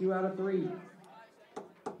best 2 out of 3.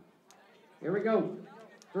 Here we go.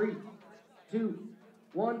 3, 2,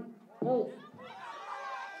 1, pull.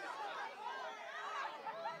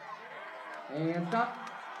 And stop.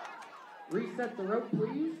 Reset the rope,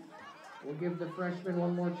 please. We'll give the freshmen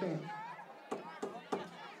one more chance.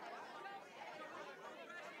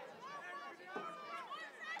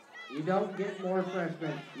 You don't get more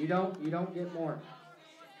freshmen. You don't get more.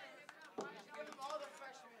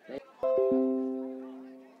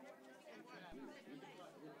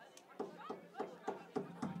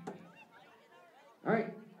 All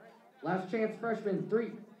right. Last chance, freshmen.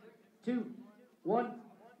 3, 2, 1,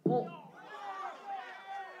 pull.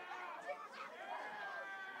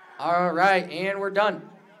 All right, and we're done.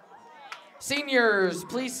 Seniors,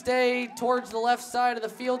 please stay towards the left side of the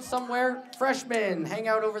field somewhere. Freshmen, hang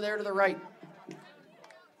out over there to the right.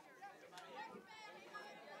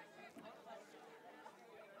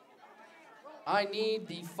 I need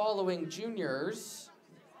the following juniors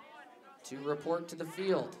to report to the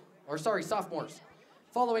field. Or sorry, sophomores.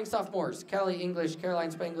 Following sophomores: Kelly English,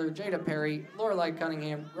 Caroline Spangler, Jada Perry, Lorelei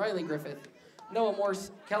Cunningham, Riley Griffith, Noah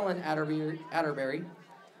Morse, Kellen Atterbury,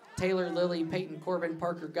 Taylor Lilly, Peyton Corbin,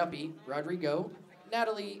 Parker Guppy, Rodrigo,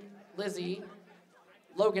 Natalie Lizzie,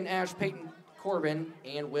 Logan Ash, Peyton Corbin,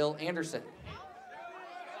 and Will Anderson.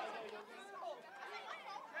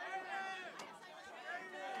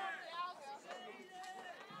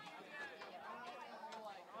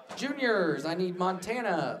 Juniors, I need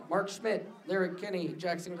Montana, Mark Schmidt, Lyric Kinney,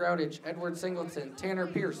 Jackson Groudage, Edward Singleton, Tanner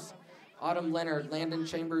Pierce, Autumn Leonard, Landon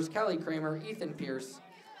Chambers, Kelly Kramer, Ethan Pierce,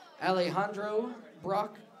 Alejandro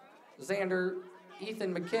Brock, Xander,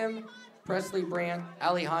 Ethan McKim, Presley Brandt,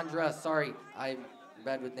 Alejandra, sorry, I'm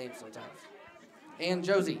bad with names sometimes, and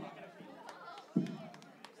Josie.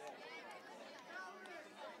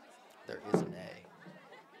 There is an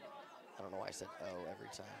A. I don't know why I said O every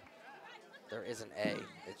time. There is an A.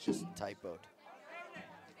 It's just typoed.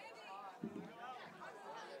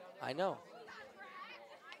 I know.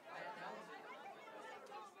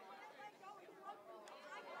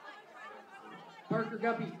 Parker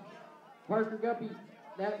Guppy. Parker Guppy.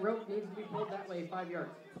 That rope needs to be pulled that way, 5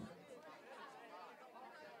 yards.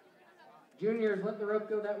 Juniors, let the rope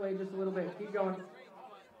go that way just a little bit. Keep going.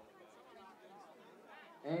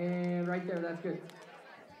 And right there, that's good.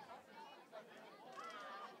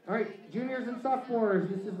 All right, juniors and sophomores,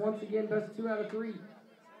 this is once again best 2 out of 3.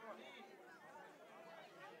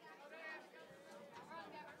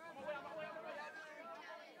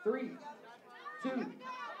 Three, 2,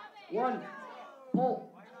 1,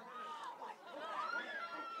 pull.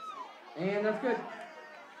 And that's good.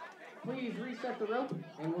 Please reset the rope,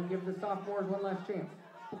 and we'll give the sophomores one last chance.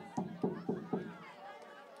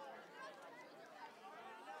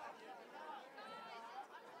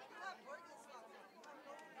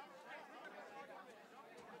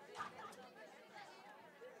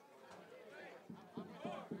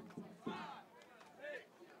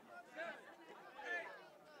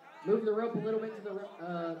 Move the rope a little bit to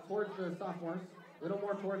the towards the sophomores. A little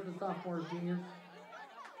more towards the sophomores, juniors.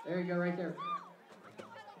 There you go, right there.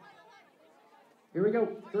 Here we go.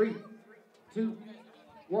 3, 2,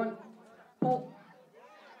 1, pull.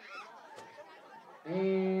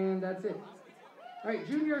 And that's it. All right,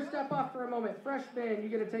 juniors, step off for a moment. Freshmen, you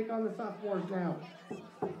get to take on the sophomores now.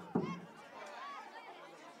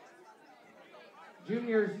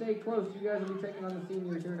 Juniors, stay close. You guys will be taking on the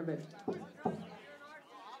seniors here in a bit.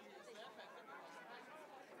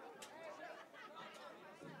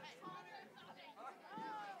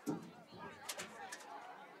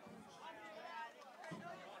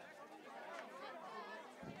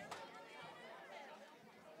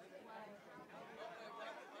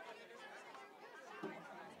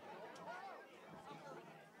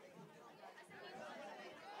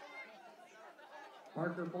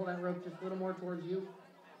 Parker, pull that rope just a little more towards you.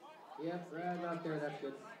 Yep, right about there, that's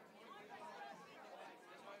good.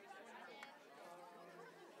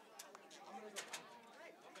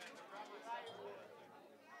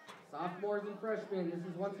 Sophomores and freshmen, this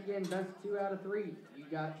is once again best 2 out of 3. You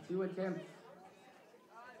got 2 attempts.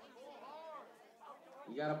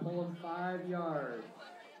 You got to pull them 5 yards.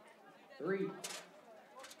 3,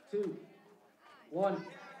 2, 1,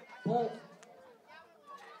 pull.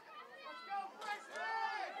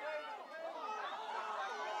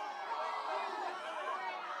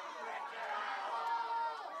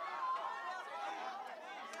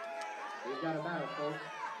 We've got a battle, folks.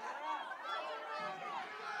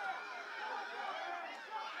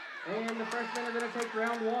 And the freshmen are going to take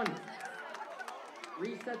round 1.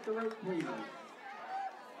 Reset the rope, please.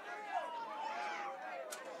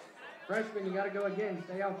 Freshmen, you got to go again.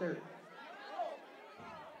 Stay out there.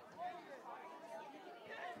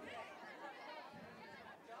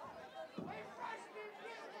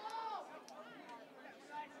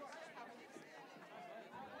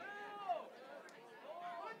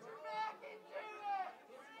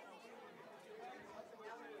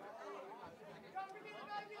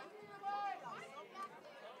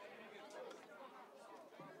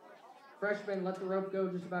 Freshmen, let the rope go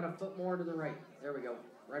just about a foot more to the right. There we go.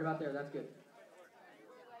 Right about there. That's good.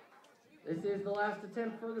 This is the last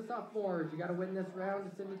attempt for the sophomores. You got to win this round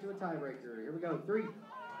to send it to a tiebreaker. Here we go. 3,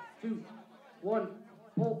 2, 1,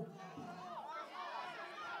 pull.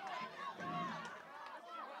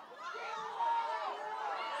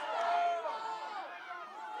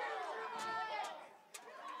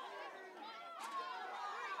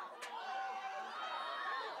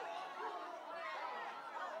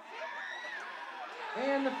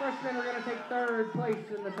 And the freshmen are going to take 3rd place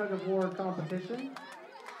in the tug-of-war competition.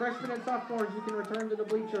 Freshmen and sophomores, you can return to the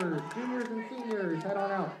bleachers. Juniors and seniors, head on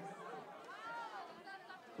out.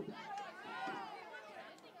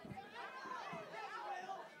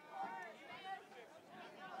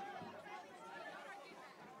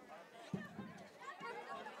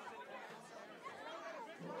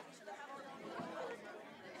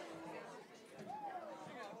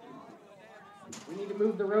 We need to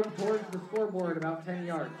move the rope towards the scoreboard about 10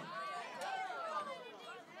 yards.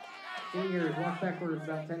 Seniors, walk backwards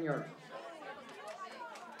about 10 yards.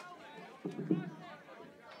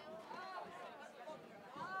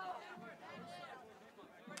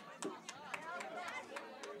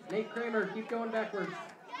 Nate Kramer, keep going backwards.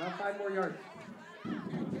 About 5 more yards.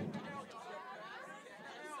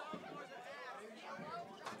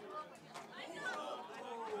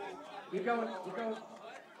 Keep going, keep going.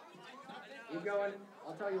 Keep going.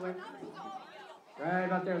 I'll tell you when. Right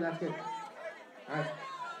about there, that's good. All right.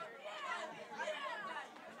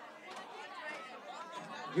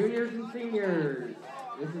 Juniors and seniors.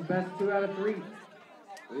 This is best 2 out of 3.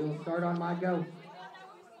 We will start on my go.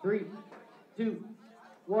 3, 2,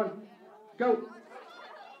 1, go.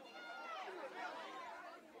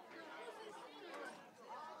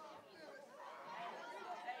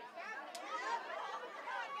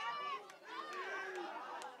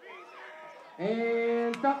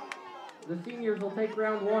 And stop. The seniors will take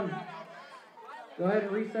round 1. Go ahead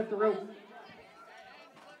and reset the rope.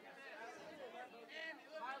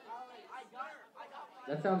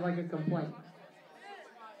 That sounds like a complaint.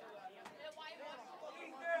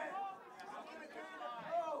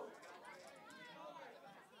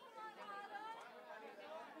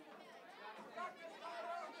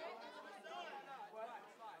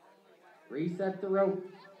 Reset the rope.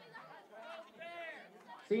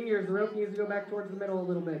 Seniors, the rope needs to go back towards the middle a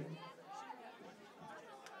little bit.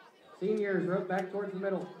 Seniors, rope back towards the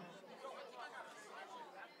middle.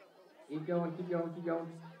 Keep going, keep going, keep going.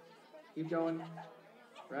 Keep going.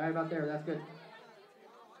 Right about there, that's good.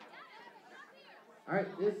 All right,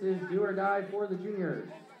 this is do or die for the juniors.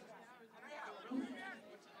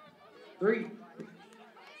 3,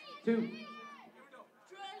 2,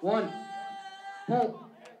 1, pull.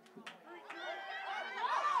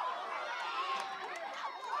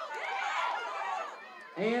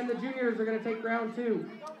 And the juniors are going to take round 2.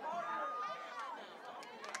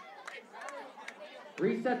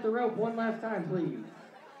 Reset the rope one last time, please.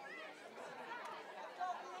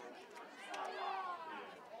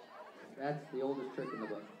 That's the oldest trick in the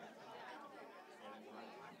book.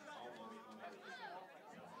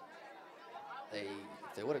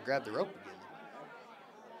 If they would have grabbed the rope again.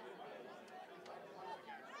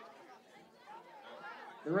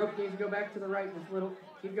 The rope needs to go back to the right just a little.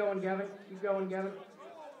 Keep going, Gavin. Keep going, Gavin.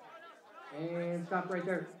 And stop right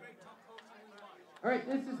there. All right,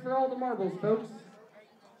 this is for all the marbles, folks.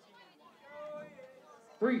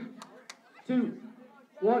 3, 2,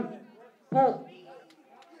 1, pull.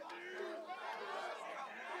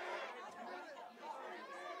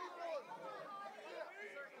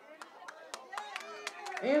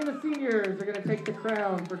 And the seniors are going to take the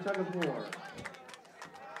crown for tug of war.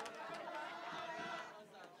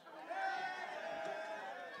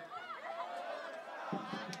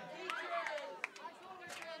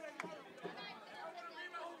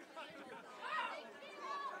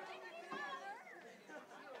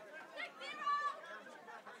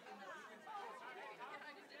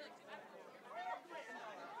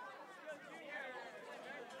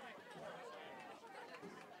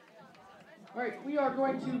 All right, we are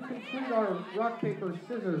going to conclude our rock, paper,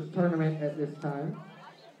 scissors tournament at this time.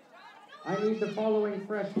 I need the following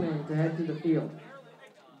freshmen to head to the field.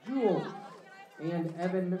 Jules and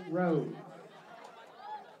Evan Rose.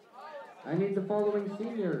 I need the following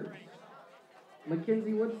seniors.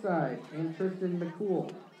 Mackenzie Woodside and Tristan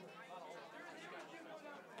McCool.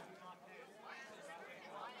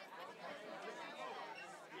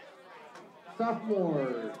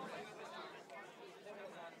 Sophomores.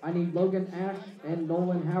 I need Logan Ash and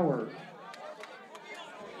Nolan Howard.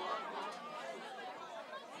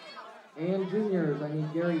 And juniors, I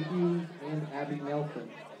need Gary Hughes and Abby Nelson.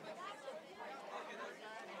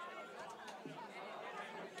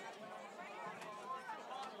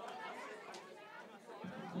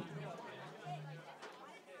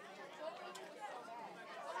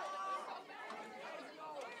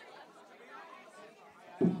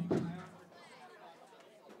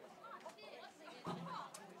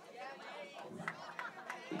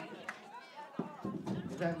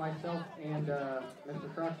 Is that myself and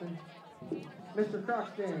Mr. Croxton? Mr.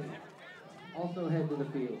 Croxton, also head to the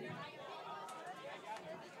field.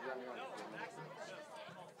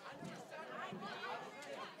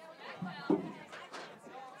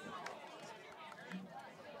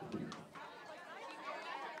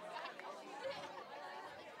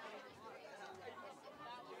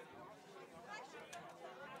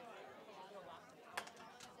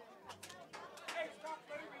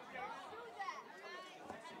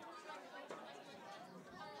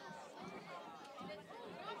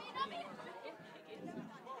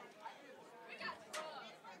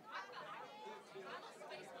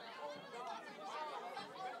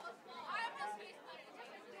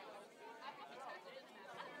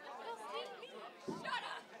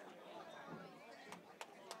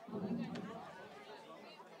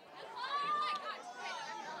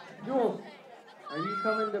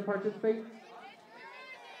 coming to participate?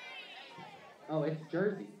 Oh, it's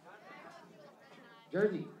Jersey.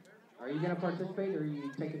 Jersey, are you going to participate or are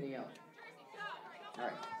you taking the L? All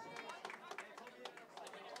right.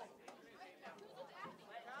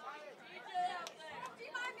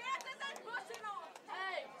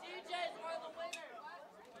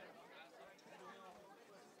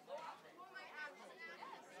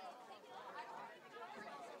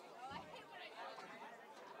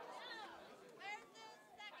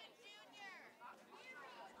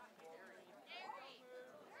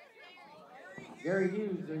 Gary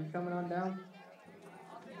Hughes, are you coming on down?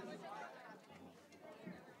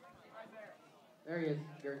 There he is,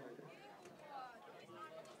 Gary.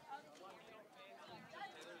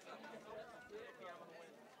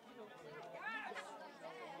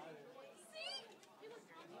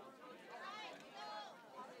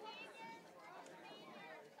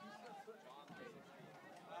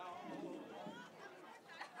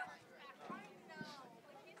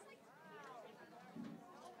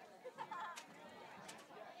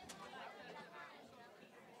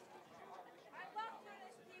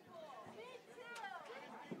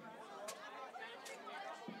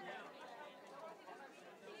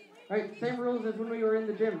 All right, same rules as when we were in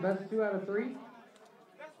the gym. Best 2 out of 3.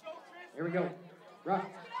 Here we go. Rock,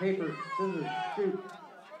 paper, scissors, shoot.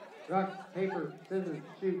 Rock, paper, scissors,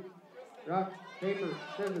 shoot. Rock, paper,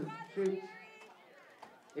 scissors, shoot.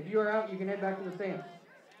 If you are out, you can head back to the stands.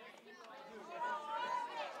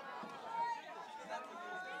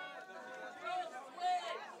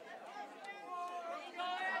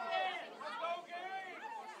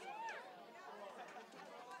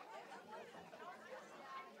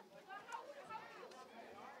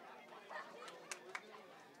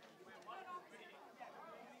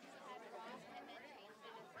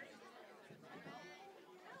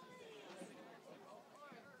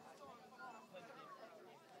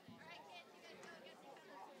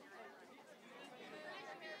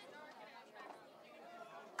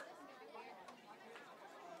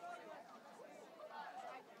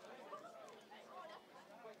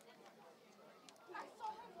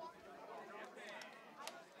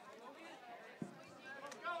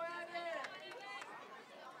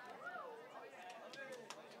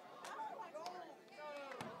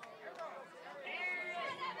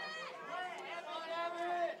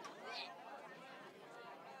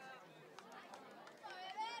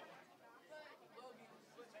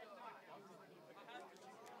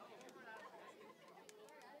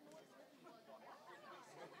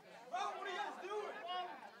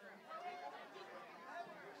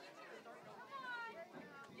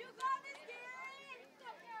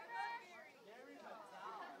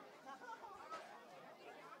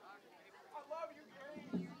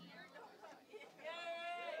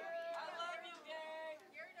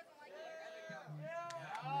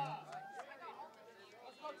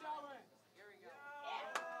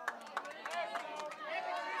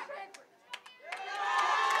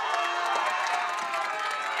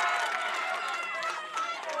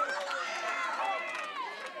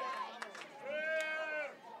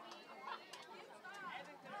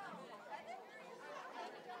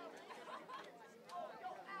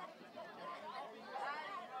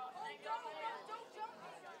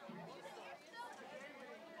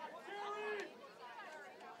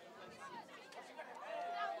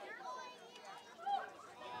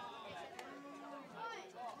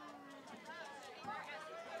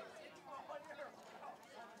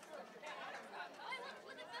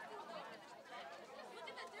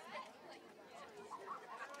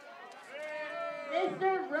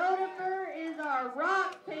 Mr. Rodifer is our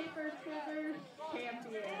rock, paper, scissors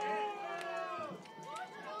champion.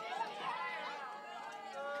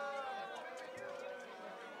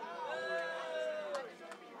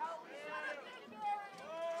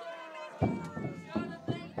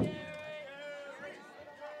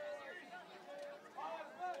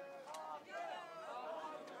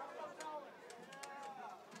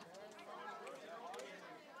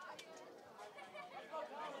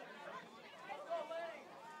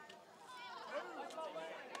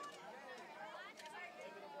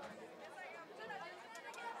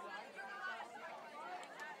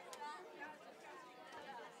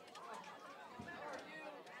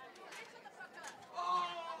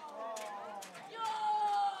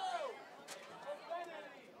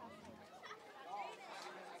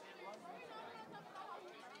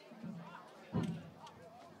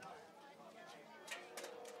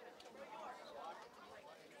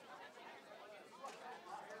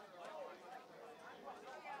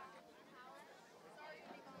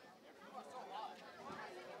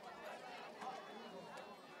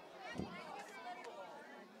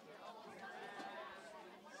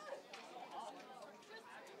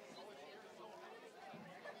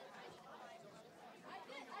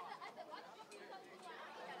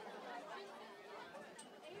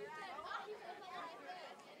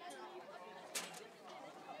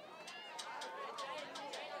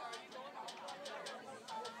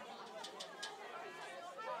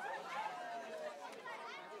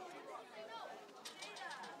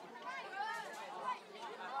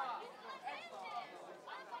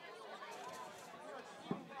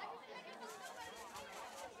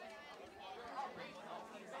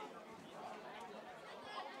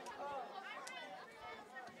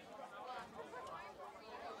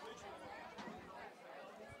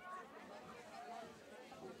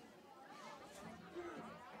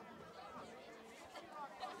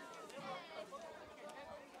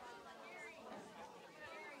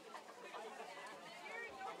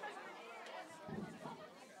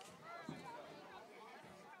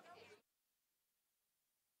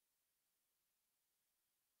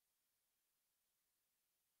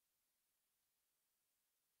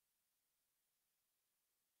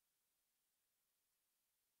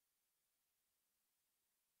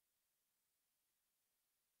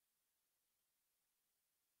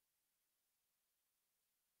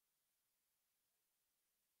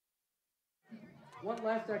 one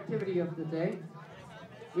last activity of the day.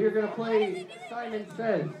 We are going to play Simon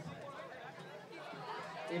Says.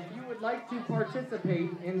 If you would like to participate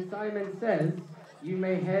in Simon Says, you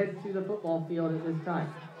may head to the football field at this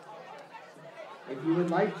time. If you would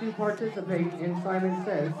like to participate in Simon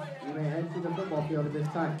Says, you may head to the football field at this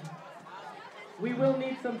time. We will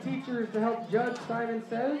need some teachers to help judge Simon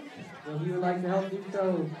Says, so if you would like to help do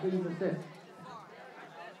so, please assist.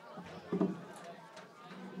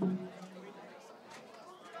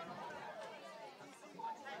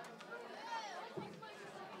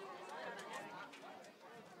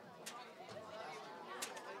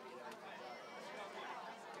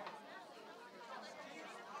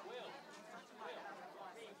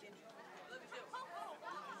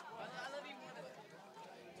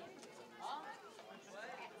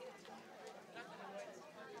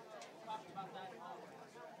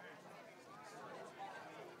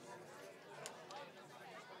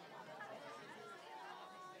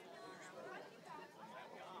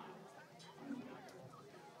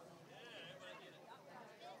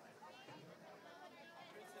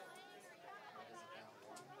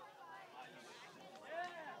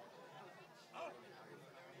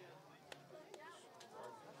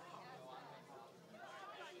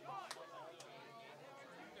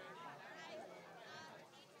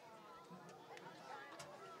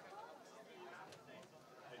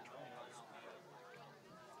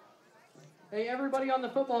 Hey, everybody on the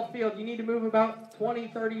football field, you need to move about 20,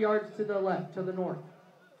 30 yards to the left, to the north,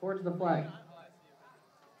 towards the flag.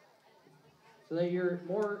 So that you're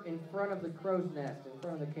more in front of the crow's nest, in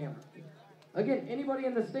front of the camera. Again, anybody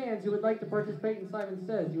in the stands who would like to participate in Simon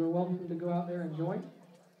Says, you are welcome to go out there and join.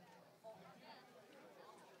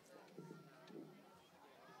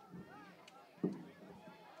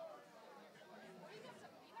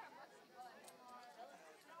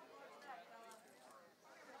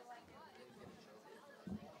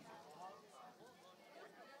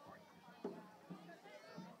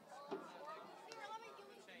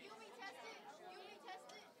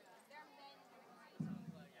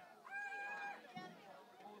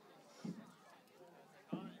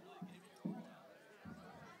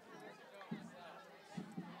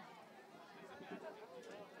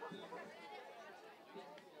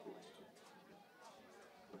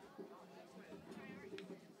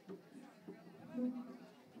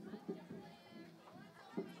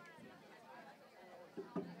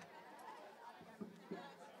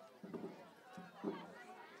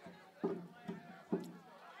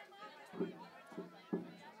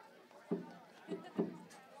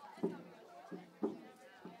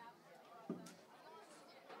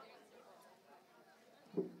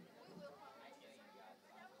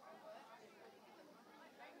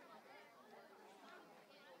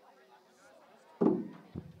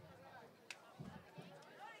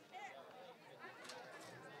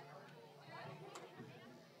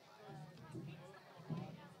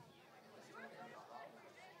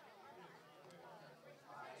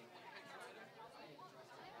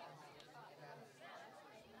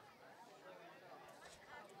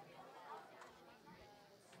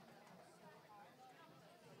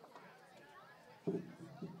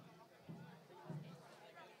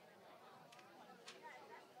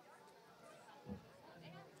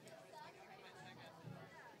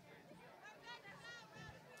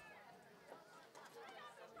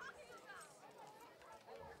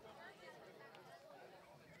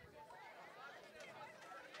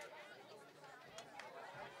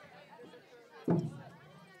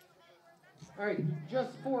 All right,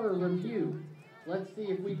 just for a review, let's see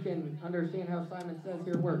if we can understand how Simon Says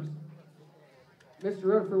here works. Mr.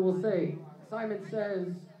 Rutherford will say, Simon says,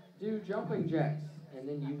 do jumping jacks, and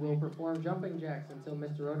then you will perform jumping jacks until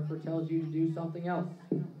Mr. Rutherford tells you to do something else.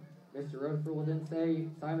 Mr. Rutherford will then say,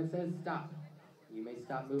 Simon says, stop. You may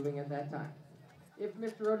stop moving at that time. If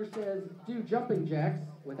Mr. Rutherford says, do jumping jacks,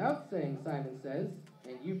 without saying Simon says,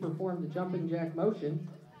 and you perform the jumping jack motion,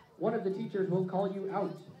 one of the teachers will call you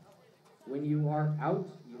out. When you are out,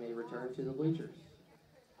 you may return to the bleachers.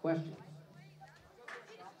 Questions?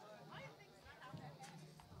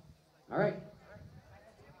 All right.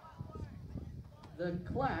 The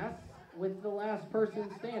class with the last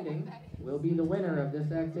person standing will be the winner of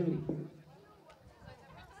this activity.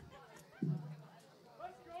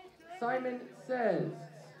 Simon says,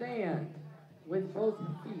 stand with both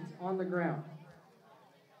feet on the ground.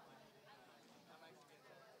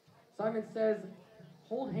 Simon says,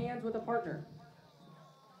 hold hands with a partner.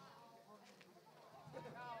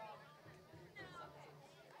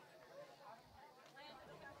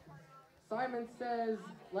 Simon says,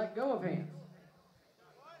 let go of hands.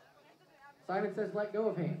 Simon says, let go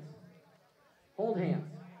of hands. Hold hands.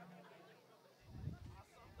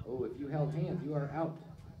 Oh, if you held hands, you are out.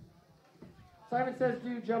 Simon says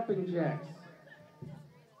do jumping jacks.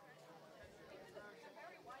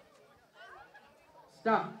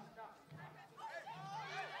 Stop.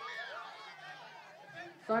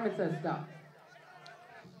 Simon says stop.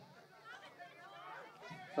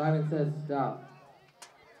 Simon says stop.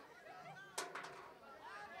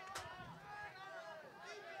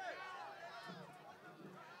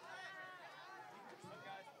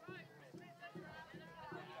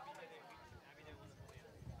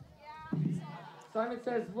 Simon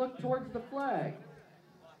says look towards the flag.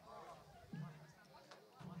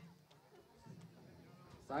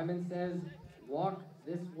 Simon says walk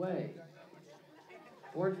this way,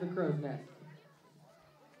 towards the crow's nest.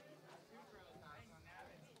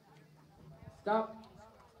 Stop.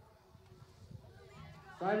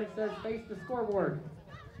 Simon says face the scoreboard.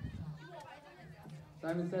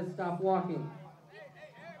 Simon says stop walking.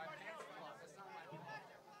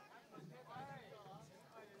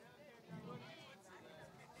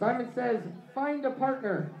 Simon says find a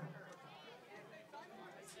partner.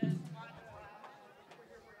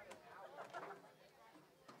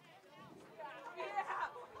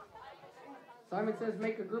 Simon says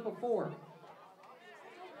make a group of 4.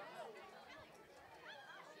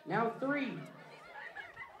 Now 3.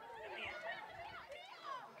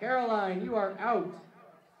 Caroline, you are out.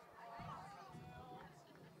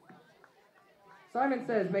 Simon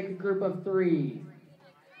says make a group of 3.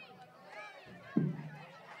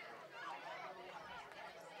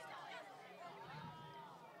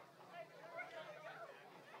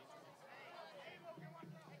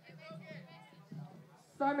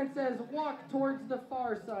 Simon says walk towards the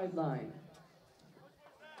far sideline.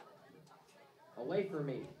 Away from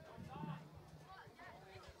me.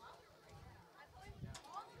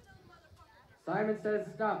 Simon says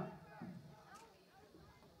stop.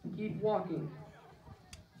 Keep walking.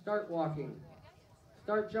 Start walking.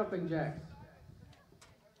 Start jumping jacks.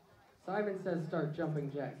 Simon says start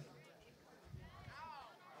jumping jacks.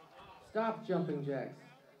 Stop jumping jacks.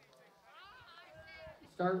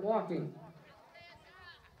 Start walking.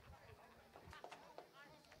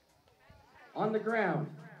 On the ground.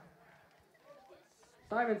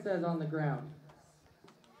 Simon says on the ground.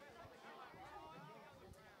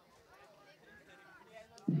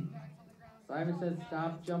 Simon says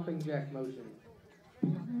stop jumping jack motion.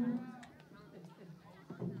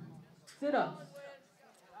 Sit-ups.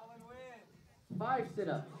 5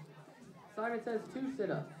 sit-ups. Simon says 2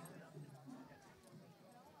 sit-ups.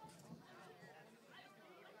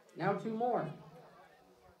 Now 2 more.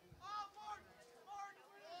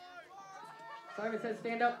 Simon says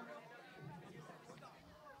stand up.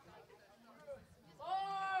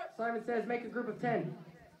 Simon says make a group of 10.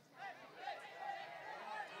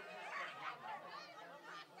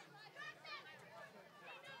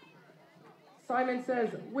 Simon says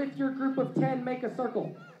with your group of 10 make a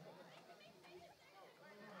circle.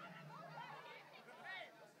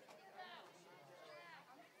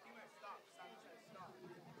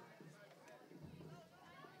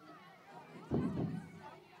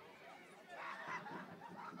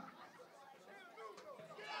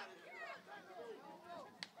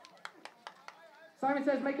 Simon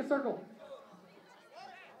says make a circle.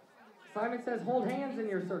 Simon says hold hands in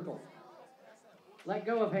your circle. Let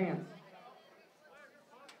go of hands.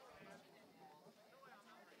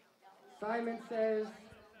 Simon says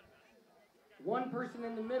one person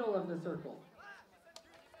in the middle of the circle.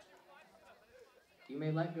 You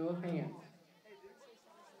may let go of hands.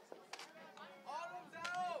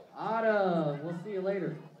 Autumn, we'll see you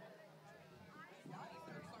later.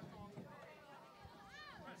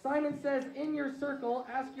 Simon says, in your circle,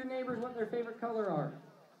 ask your neighbors what their favorite color are,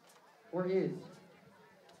 or is.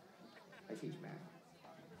 I teach math.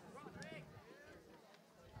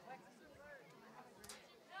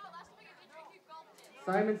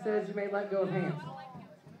 Simon says you may let go of hands.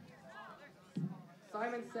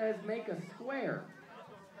 Simon says make a square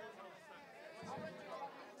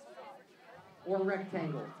or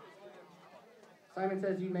rectangle. Simon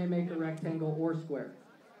says you may make a rectangle or square.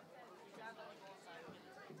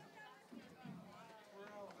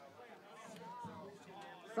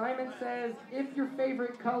 Simon says, if your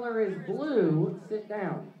favorite color is blue, sit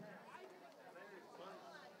down.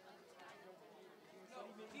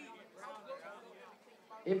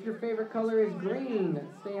 If your favorite color is green,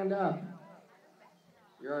 stand up.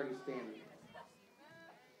 You're already standing.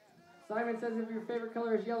 Simon says, if your favorite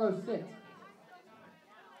color is yellow, sit.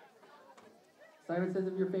 Simon says,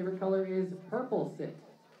 if your favorite color is purple, sit.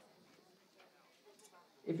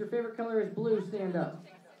 If your favorite color is blue, stand up.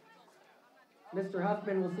 Mr.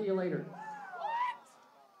 Huffman, we'll see you later.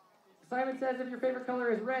 Simon says if your favorite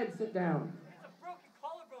color is red, sit down. It's a broken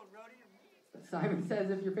collarbone, Rody. Simon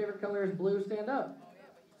says if your favorite color is blue, stand up.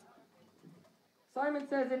 Simon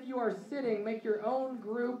says if you are sitting, make your own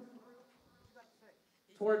group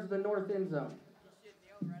towards the north end zone.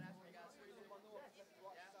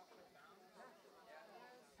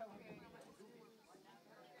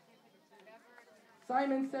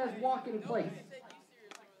 Simon says walk in place.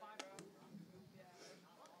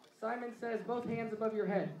 Simon says both hands above your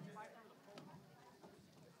head.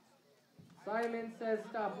 Simon says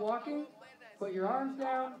stop walking. Put your arms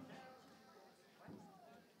down.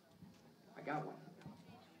 I got one.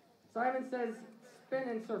 Simon says spin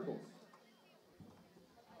in circles.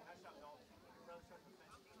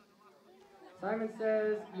 Simon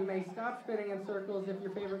says you may stop spinning in circles if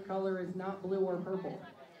your favorite color is not blue or purple.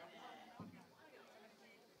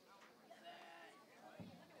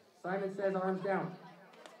 Simon says arms down.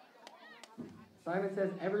 Simon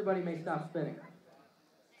says everybody may stop spinning.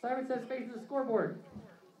 Simon says face the scoreboard.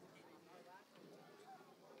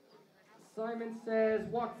 Simon says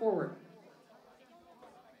walk forward.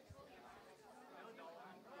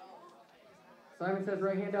 Simon says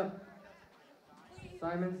right hand up.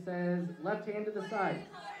 Simon says left hand to the side.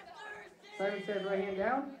 Simon says right hand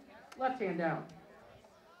down, left hand down.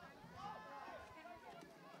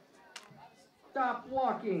 Stop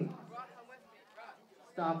walking.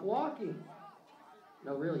 Stop walking.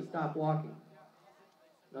 No, really, stop walking.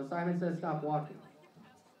 No, Simon says stop walking.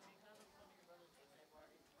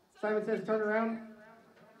 Simon says turn around.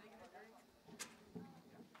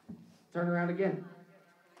 Turn around again.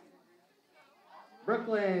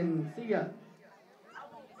 Brooklyn, see ya.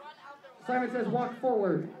 Simon says walk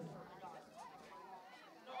forward.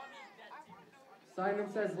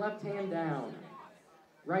 Simon says left hand down.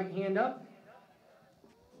 Right hand up.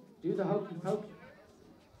 Do the hokey pokey.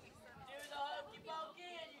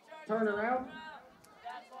 Turn around.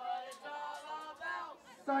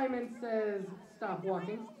 Simon says stop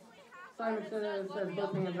walking. Simon says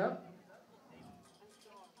both hands up.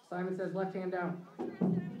 Simon says left hand down.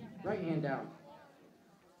 Right hand down.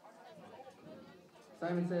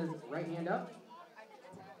 Simon says right hand up.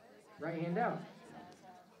 Right hand down.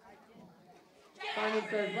 Simon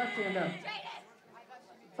says left hand up.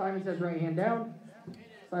 Simon says right hand down.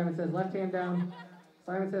 Simon says left hand down.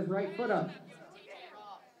 Simon says right foot up.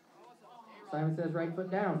 Simon says right foot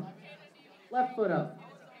down. Left foot up.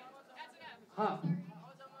 Hop.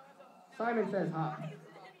 Simon says hop.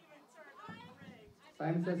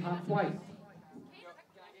 Simon says hop twice.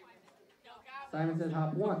 Simon says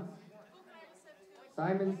hop once.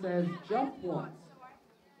 Simon says jump once.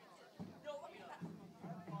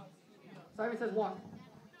 Simon says walk.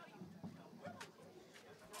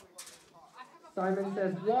 Simon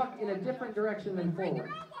says walk in a different direction than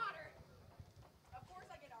forward.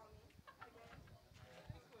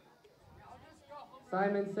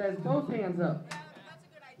 Simon says both hands up.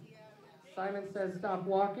 Simon says stop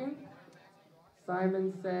walking.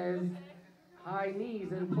 Simon says high knees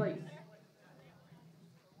in place.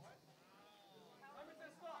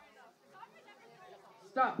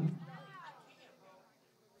 Stop.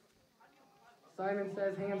 Simon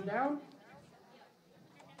says hands down.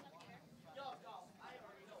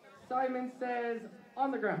 Simon says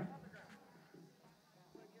on the ground.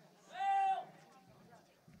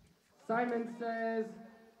 Simon says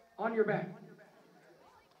on your back.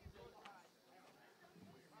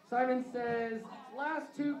 Simon says last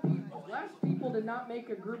people to not make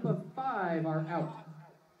a group of 5 are out.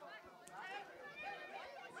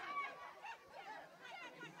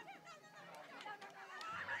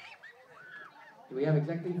 Do we have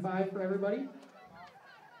exactly 5 for everybody?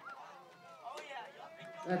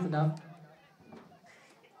 That's enough.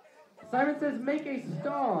 Simon says make a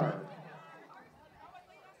star.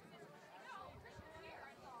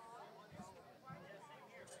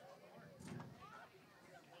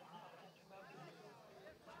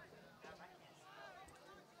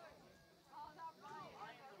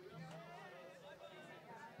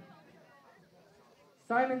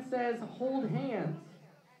 Simon says hold hands.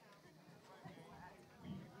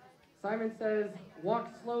 Simon says walk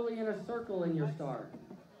slowly in a circle in your star.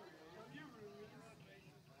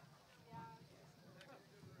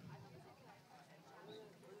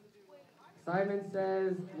 Simon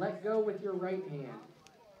says let go with your right hand.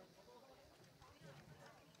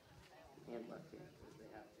 And left hand, as they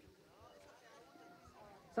have to.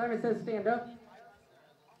 Simon says stand up.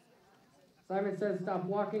 Simon says stop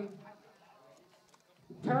walking.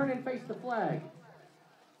 Turn and face the flag.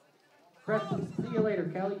 Preston, see you later,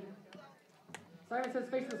 Kelly. Simon says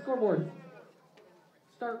face the scoreboard.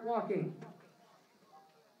 Start walking.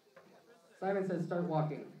 Simon says start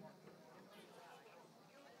walking.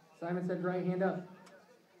 Simon says right hand up.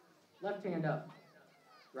 Left hand up.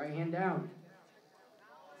 Right hand down.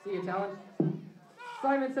 See you, Talon.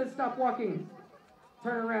 Simon says stop walking.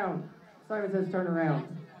 Turn around. Simon says turn around.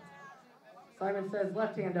 Simon says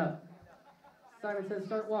left hand up. Simon says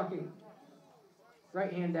start walking.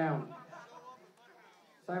 Right hand down.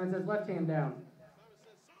 Simon says left hand down.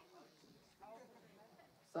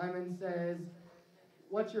 Simon says,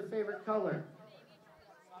 what's your favorite color?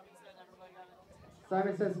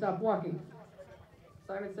 Simon says stop walking.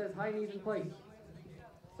 Simon says high knees in place.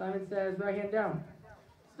 Simon says right hand down.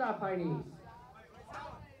 Stop high knees.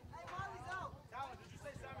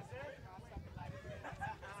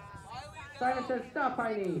 Simon says stop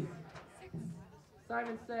high knees.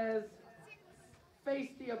 Simon says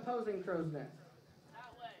face the opposing crow's nest.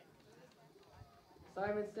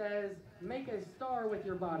 Simon says make a star with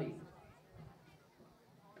your body.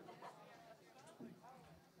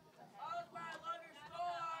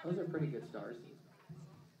 Those are pretty good stars.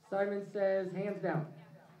 Simon says hands down.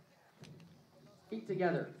 Feet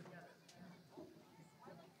together.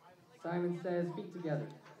 Simon says feet together.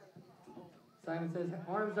 Simon says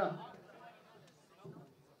arms up.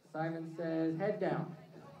 Simon says head down.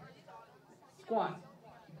 Squat.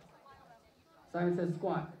 Simon says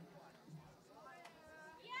squat.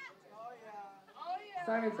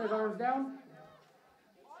 Simon says arms down.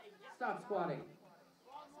 Stop squatting.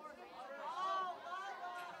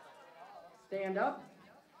 Stand up.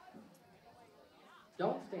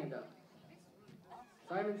 Don't stand up.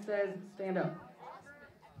 Simon says stand up.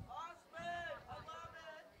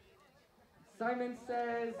 Simon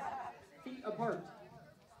says feet apart.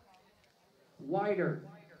 Wider.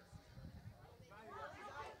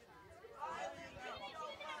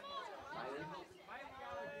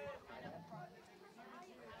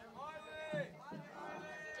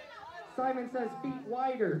 Simon says feet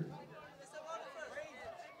wider.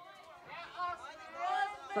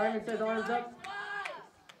 Simon says arms up.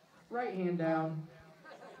 Right hand down.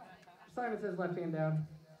 Simon says left hand down.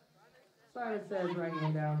 Simon says right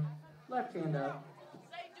hand down. Left hand up.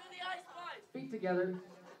 Feet together.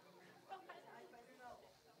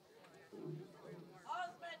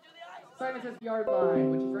 Simon says yard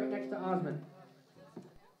line, which is right next to Osmond.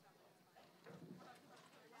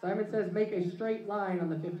 Simon says make a straight line on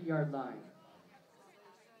the 50-yard line.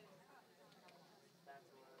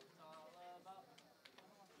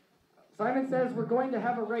 Simon says we're going to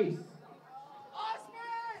have a race.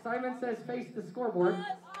 Simon says face the scoreboard.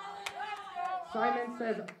 Simon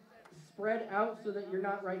says spread out so that you're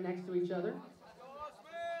not right next to each other.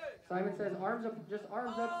 Simon says arms up, just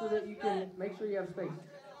arms up so that you can make sure you have space.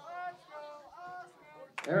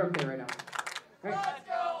 They're okay right now. All right.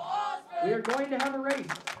 We are going to have a race.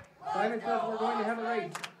 Simon says we're going to have a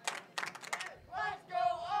race.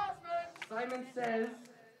 Simon says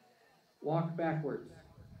walk backwards.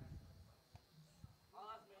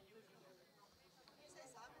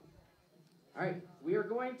 All right, we are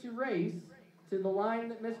going to race to the line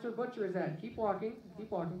that Mr. Butcher is at. Keep walking,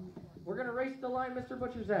 keep walking. We're going to race to the line Mr.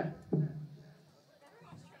 Butcher's at.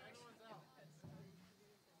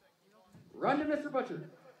 Run to Mr. Butcher.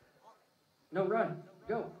 No, run.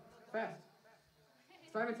 Go. Fast.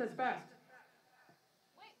 Simon says fast.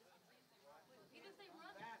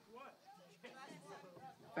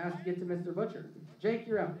 Fast to get to Mr. Butcher. Jake,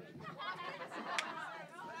 you're out.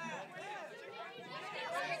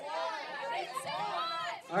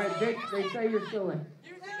 All right, Jake, they say you're still in.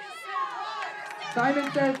 Simon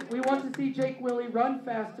says we want to see Jake Willie run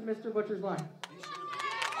fast to Mr. Butcher's line.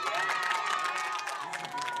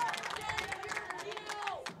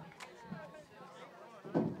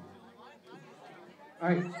 All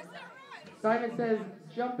right. Simon says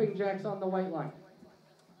jumping jacks on the white line.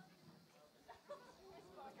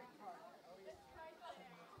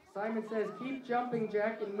 Simon says keep jumping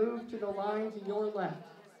jack and move to the line to your left.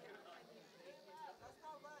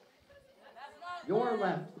 Your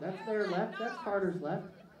left. That's their left. That's Carter's left.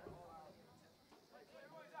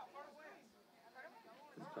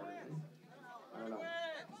 I don't know.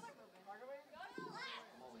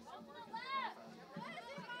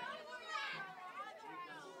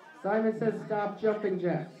 Simon says stop jumping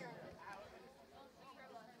jacks.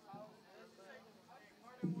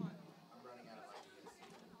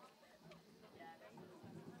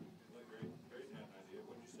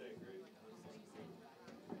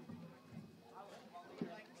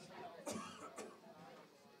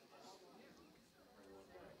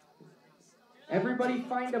 Everybody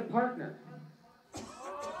find a partner.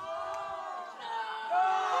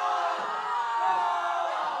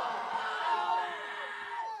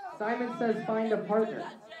 Simon says find a partner.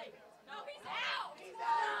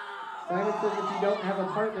 Simon says if you don't have a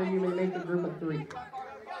partner, you may make a group of 3.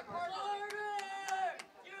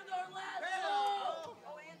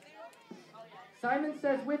 Simon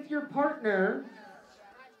says with your partner,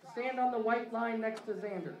 stand on the white line next to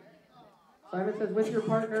Xander. Simon says with your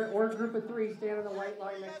partner or group of 3, stand on the white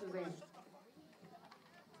line next to Xander.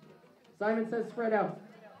 Simon says spread out.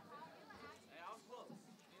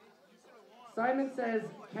 Simon says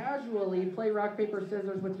casually play rock, paper,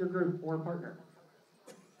 scissors with your group or partner.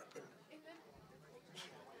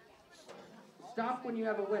 Stop when you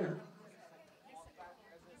have a winner.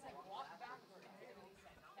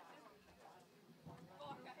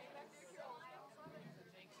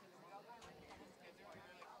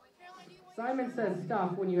 Simon says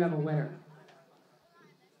stop when you have a winner.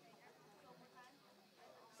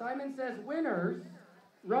 Simon says winners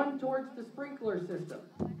run towards the sprinkler system.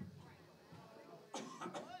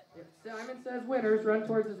 Simon says winners run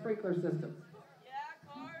towards the sprinkler system. Yeah,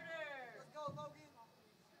 Carter. Let's go, Logan.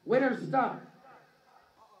 Winners stop.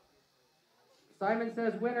 Simon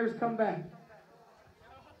says winners come back.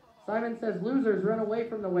 Simon says losers run away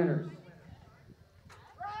from the winners.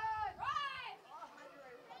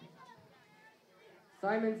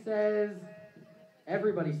 Simon says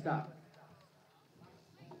everybody stop.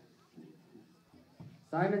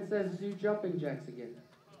 Simon says do jumping jacks again.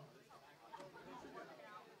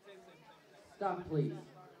 Stop, please.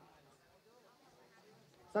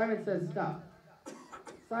 Simon says stop.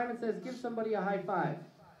 Simon says give somebody a high five.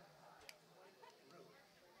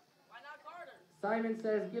 Why not Carter? Simon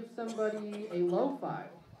says give somebody a low five.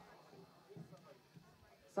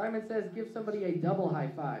 Simon says give somebody a double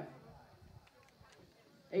high five.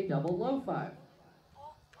 A double low five.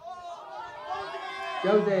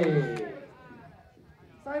 Jose.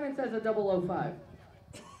 Simon says a double low five.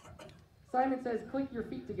 Simon says click your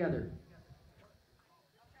feet together.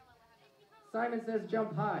 Simon says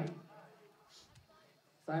jump high.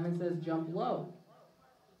 Simon says jump low.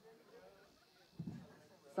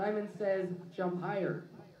 Simon says jump higher.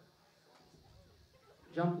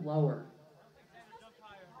 Jump lower.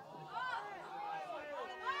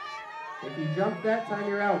 If you jump that time,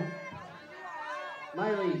 you're out.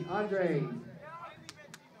 Miley, Andre.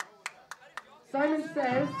 Simon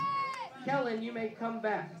says, Kellen, you may come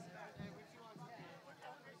back.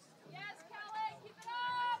 Yes, Kelly, keep it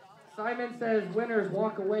up. Simon says winners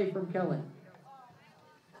walk away from Kellen.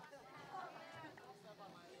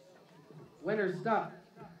 Winners stop.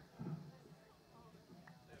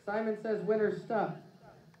 Simon says winners stop.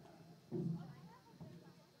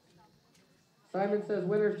 Simon says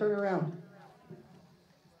winners turn around.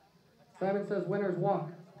 Simon says winners walk.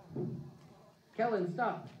 Kellen,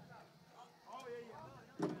 stop.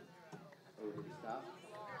 Oh, did he stop?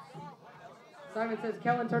 Simon says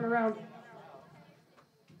Kellen, turn around.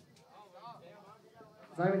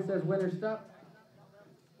 Simon says winners stop.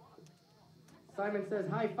 Simon says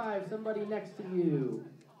high five somebody next to you.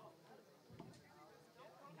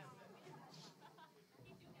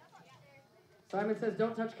 Simon says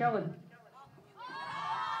don't touch Kellen.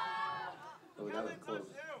 Oh, that was close.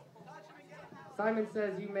 Simon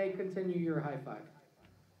says you may continue your high five.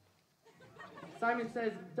 Simon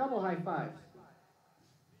says double high fives.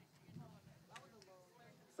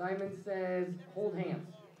 Simon says hold hands.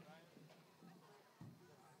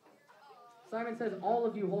 Simon says all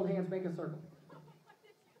of you hold hands, make a circle.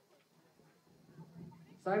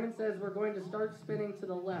 Simon says we're going to start spinning to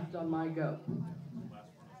the left on my go.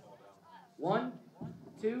 1,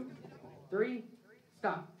 2, 3,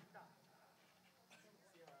 stop.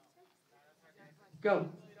 Go.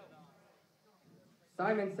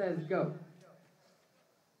 Simon says go.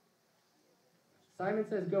 Simon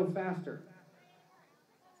says go faster.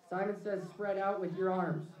 Simon says spread out with your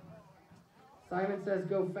arms. Simon says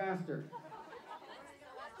go faster.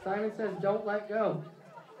 Simon says don't let go.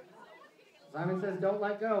 Simon says don't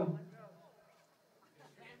let go.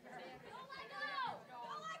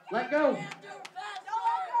 Let go.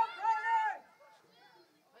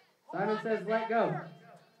 Simon says let go.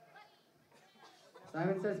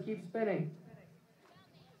 Simon says keep spinning.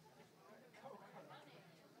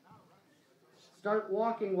 Start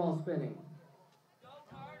walking while spinning.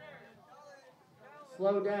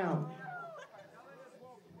 Slow down.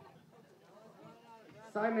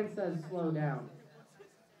 Simon says slow down.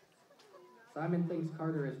 Simon thinks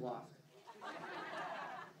Carter is lost.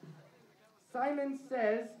 Simon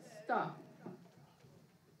says stop.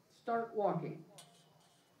 Start walking.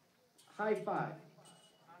 High five.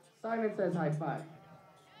 Simon says high five.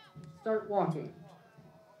 Start walking.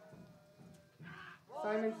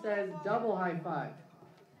 Simon says double high five.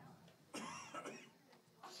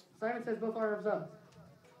 Simon says both arms up.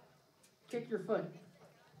 Kick your foot.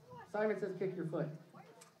 Simon says kick your foot.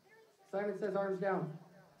 Simon says arms down.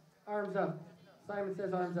 Arms up. Simon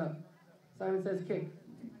says arms up. Simon says kick.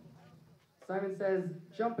 Simon says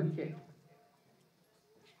jump and kick.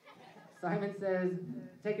 Simon says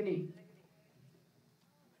take a knee.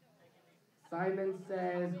 Simon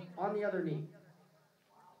says on the other knee.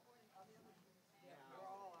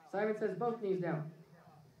 Simon says both knees down.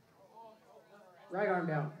 Right arm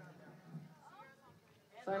down.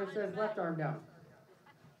 Simon says left arm down.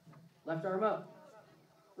 Left arm up.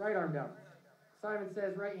 Right arm down. Simon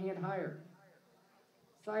says right hand higher.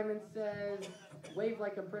 Simon says wave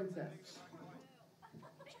like a princess.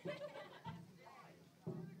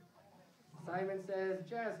 Simon says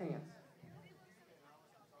jazz hands.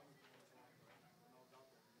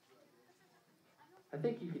 I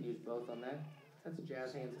think you could use both on that. That's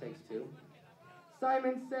jazz hands takes two.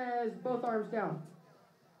 Simon says both arms down.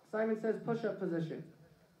 Simon says push-up position.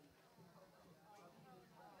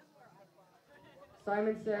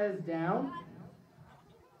 Simon says down,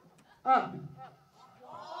 up.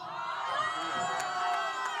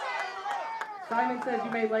 Simon says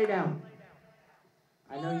you may lay down.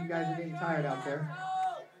 I know you guys are getting tired out there.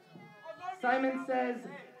 Simon says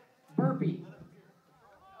burpee.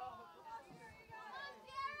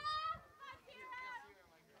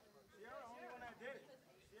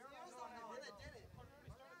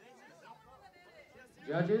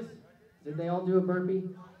 Judges, did they all do a burpee?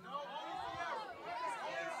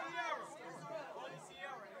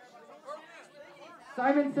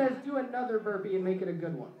 Simon says do another burpee and make it a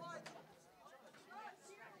good one.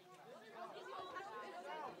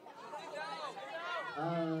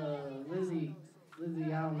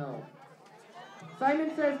 Lizzie, I don't know.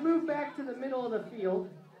 Simon says move back to the middle of the field.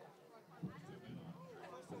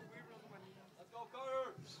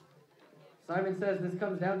 Simon says this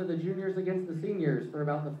comes down to the juniors against the seniors for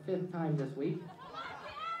about the 5th time this week.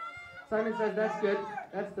 Simon says that's good.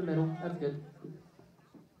 That's the middle. That's good.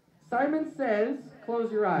 Simon says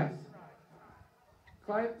close your eyes.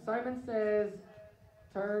 Simon says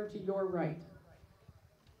turn to your right.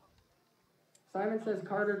 Simon says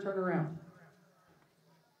Carter, turn around.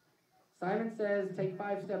 Simon says take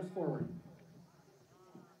 5 steps forward.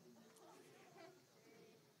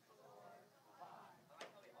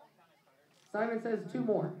 Simon says 2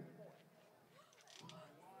 more.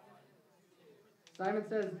 Simon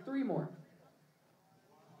says 3 more.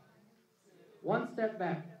 1 step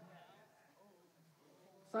back.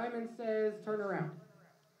 Simon says turn around.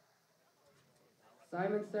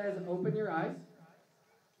 Simon says open your eyes.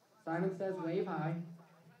 Simon says wave high.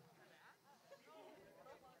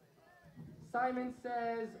 Simon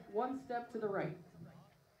says 1 step to the right.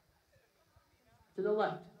 To the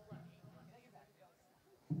left.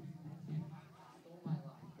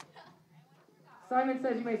 Simon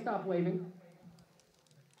says you may stop waving.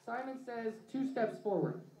 Simon says 2 steps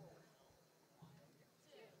forward.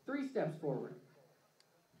 3 steps forward.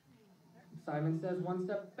 Simon says 1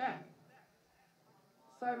 step back.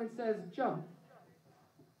 Simon says jump.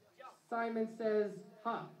 Simon says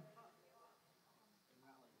hop.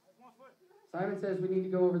 Simon says we need to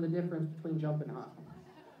go over the difference between jump and hop.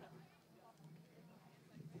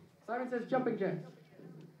 Simon says jumping jacks.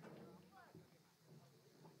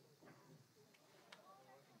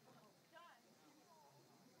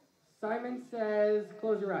 Simon says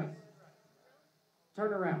close your eyes.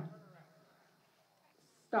 Turn around.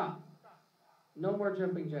 Stop. No more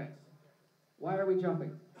jumping jacks. Why are we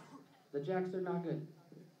jumping? The jacks are not good.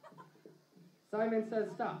 Simon says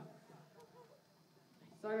stop.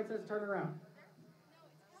 Simon says turn around.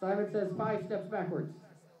 Simon says 5 steps backwards.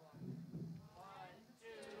 1, 2,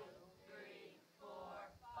 3, 4,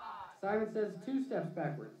 5. Simon says 2 steps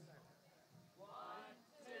backwards. 1,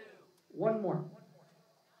 2. 1 more.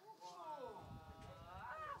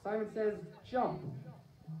 Simon says jump.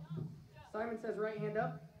 Simon says right hand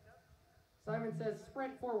up. Simon says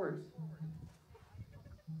sprint forwards.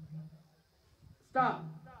 Stop.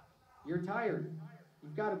 You're tired.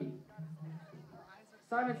 You've got to be.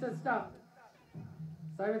 Simon says stop.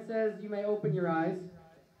 Simon says you may open your eyes.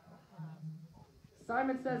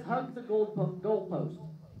 Simon says hug the goal post.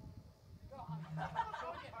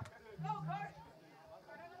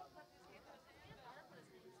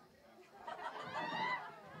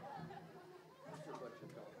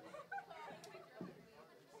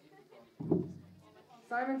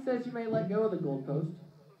 Simon says you may let go of the goalpost.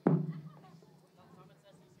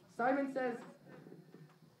 Simon says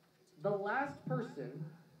the last person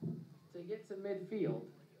to get to midfield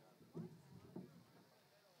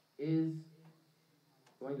is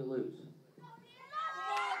going to lose.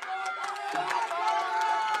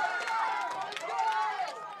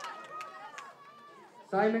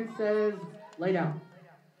 Simon says, lay down.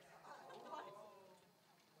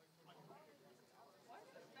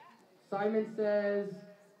 Simon says,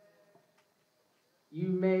 you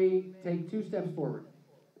may take 2 steps forward.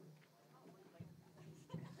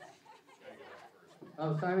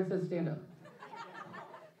 Oh, Simon says, stand up.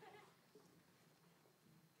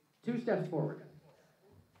 2 steps forward.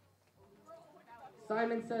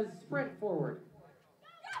 Simon says, sprint forward.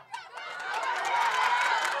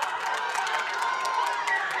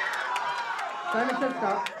 Simon says,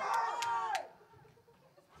 stop.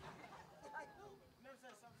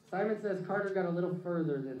 Simon says Carter got a little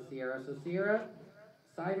further than Sierra. So Sierra,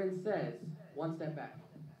 Simon says, 1 step back.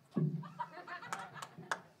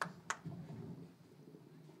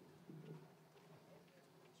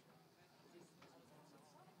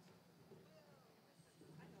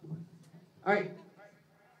 All right.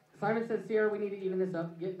 Simon says, Sierra, we need to even this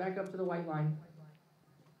up. Get back up to the white line.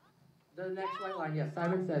 The next white line, yes.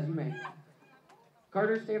 Simon says, you may.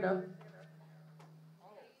 Carter, stand up.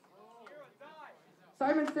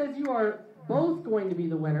 Simon says you are both going to be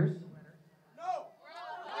the winners. No!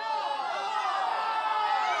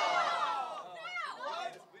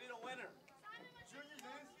 We need a winner.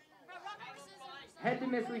 Head to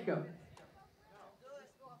Miss Rico.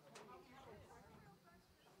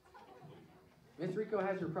 Miss Rico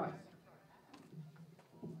has your prize.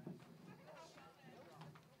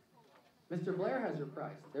 Mr. Blair has your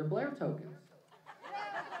prize. They're Blair tokens.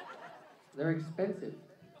 They're expensive.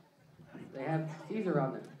 They have Caesar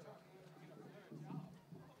on them.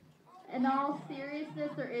 In all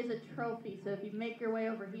seriousness, there is a trophy, so if you make your way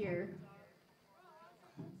over here.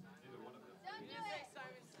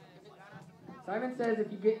 Simon says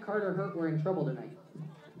if you get Carter hurt, we're in trouble tonight.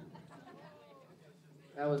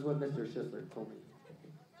 That was what Mr. Schisler told me.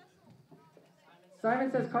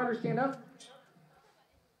 Simon says, Carter, stand up.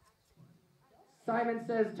 Simon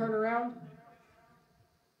says, turn around.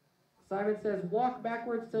 Simon says, walk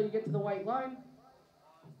backwards till you get to the white line.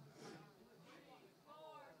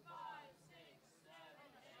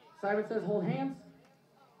 Simon says, hold hands.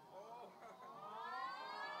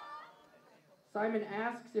 Simon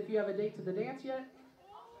asks if you have a date to the dance yet.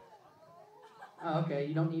 Oh, okay,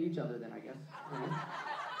 you don't need each other then, I guess.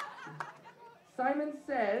 Simon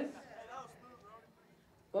says,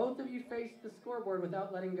 both of you face the scoreboard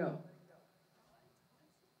without letting go.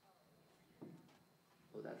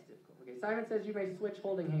 Oh, that's difficult. Okay, Simon says you may switch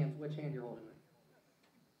holding hands. Which hand you're holding with?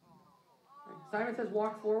 Right. Simon says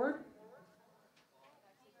walk forward.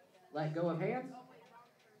 Let go of hands.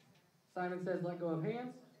 Simon says let go of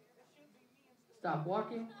hands. Stop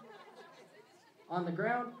walking. On the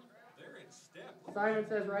ground. They're in step. Simon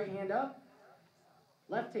says right hand up.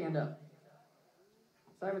 Left hand up.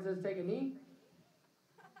 Simon says take a knee.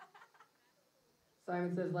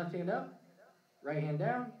 Simon says left hand up. Right hand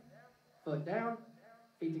down. Foot down.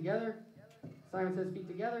 Feet together. Simon says feet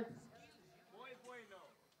together.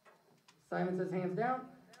 Simon says hands down.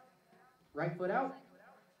 Right foot out.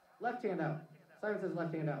 Left hand out. Simon says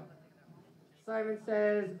left hand out. Simon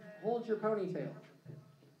says hold your ponytail.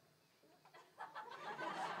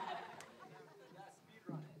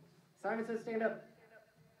 Simon says stand up.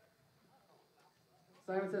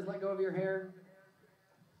 Simon says let go of your hair.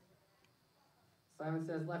 Simon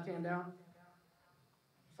says left hand down.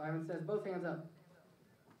 Simon says both hands up.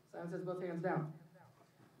 Simon says both hands down.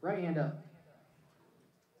 Right hand up.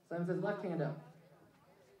 Simon says left hand up.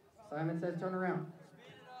 Simon says turn around.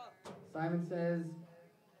 Simon says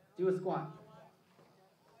do a squat.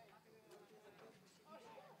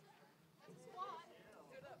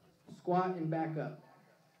 Squat and back up.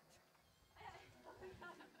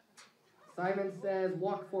 Simon says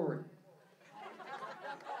walk forward.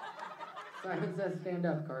 Simon says stand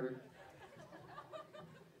up, Carter.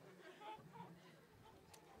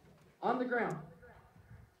 On the ground.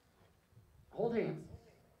 Hold hands.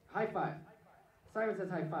 High five. Simon says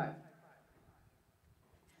high five.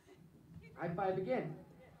 High five again.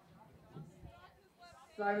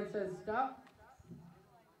 Simon says stop.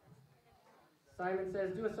 Simon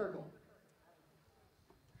says do a circle.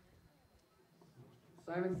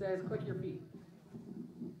 Simon says click your feet.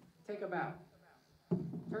 Take a bow.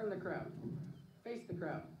 Turn the crowd. Face the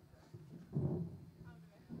crowd.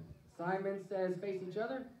 Simon says face each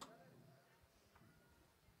other.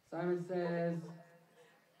 Simon says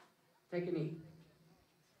take a knee.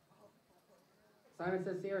 Simon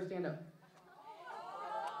says Sierra stand up.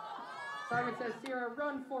 Simon says Sierra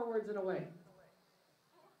run forwards and away.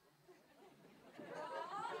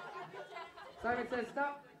 Simon says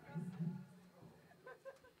stop.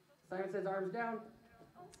 Simon says arms down.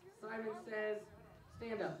 Simon says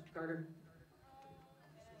stand up, Carter.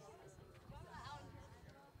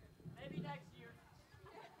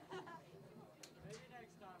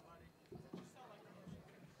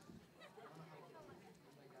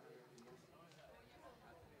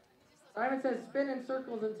 Simon says spin in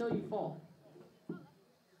circles until you fall.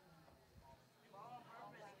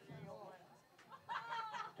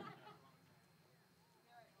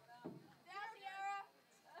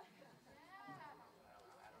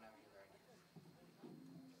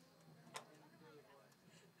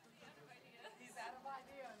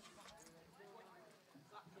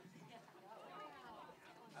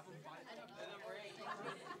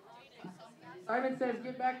 Simon says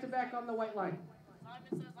get back to back on the white line. Simon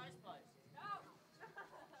says ice spice. No.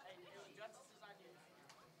 Hey, Justice's idea.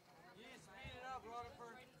 You need to speed it up,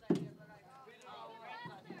 Rutherford. Speed it up.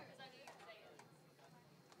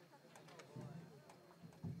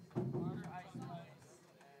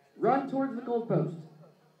 Run towards the goal post.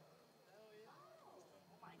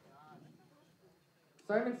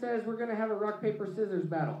 Simon says we're going to have a rock, paper, scissors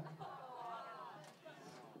battle.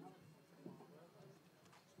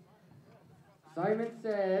 Simon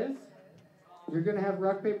says you're going to have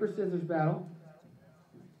rock, paper, scissors battle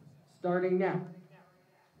starting now.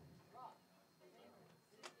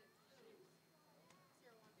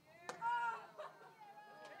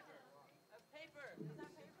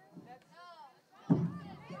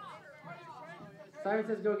 Simon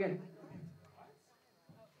says go again.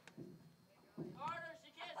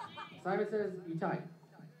 Simon says you tied.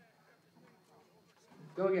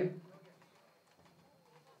 Go again.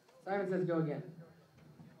 Simon says go again.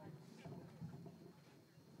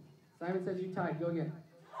 Simon says you tied. Go again.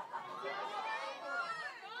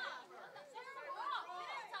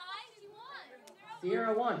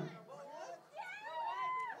 Sierra won.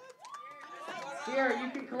 Sierra,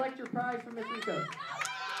 you can collect your prize from Miss Rico.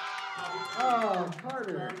 Oh,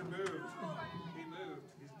 Carter. Carter moved. He moved.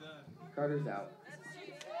 He's done. Carter's out.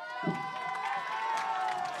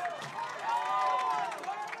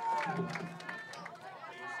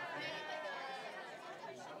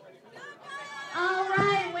 All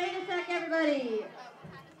right, wait a sec, everybody.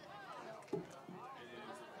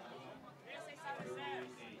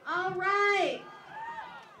 All right.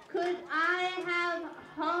 Could I have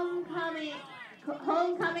homecoming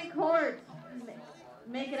court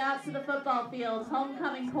make it out to the football field?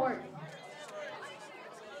 Homecoming court.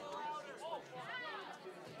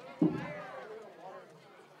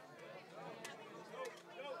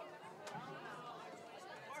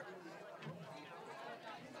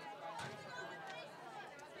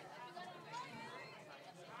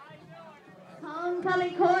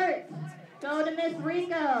 Homecoming court, go to Miss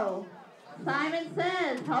Rico. Simon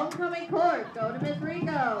says, homecoming court, go to Miss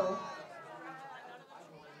Rico.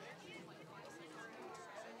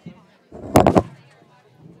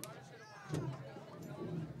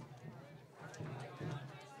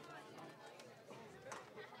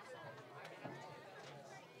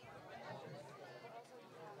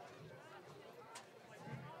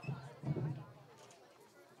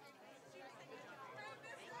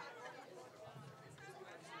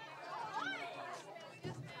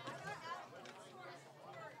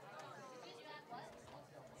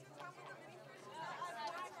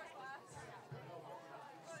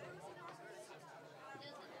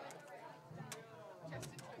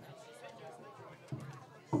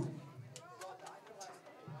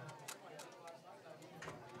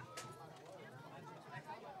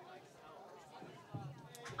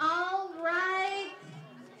 All right.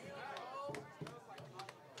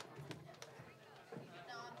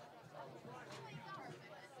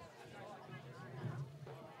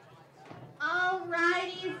 All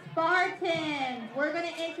righty, Spartan. We're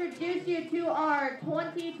going to introduce you to our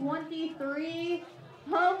 2023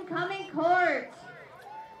 homecoming court.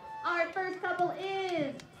 Our first couple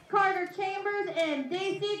is Carter Chambers and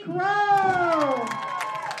Daisy Crow.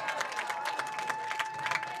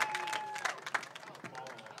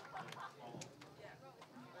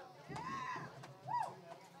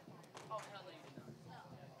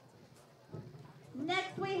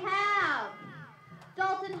 Next we have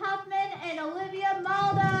Dalton Huffman and Olivia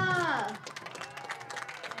Malda.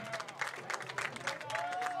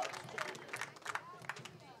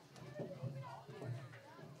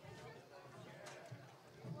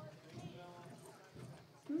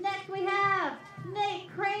 Next we have Nate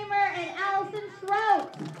Kramer and Allison Schroet.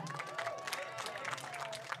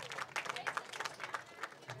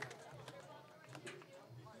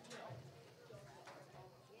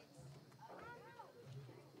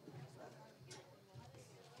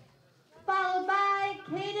 Followed by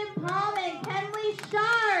Kaden Palm and Kenley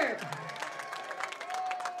Sharp.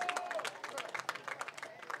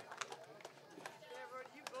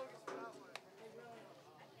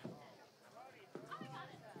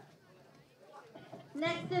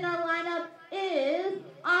 Next in our lineup is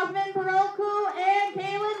Osmond Peroku and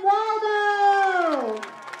Kaylin Waldo.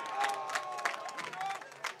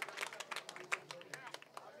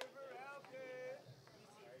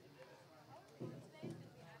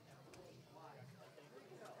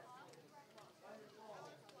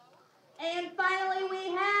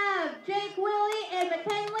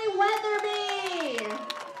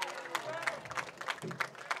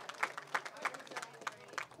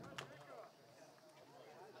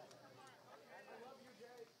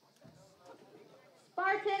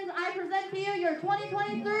 to you your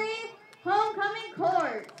 2023 homecoming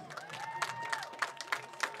court.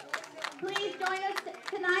 Please join us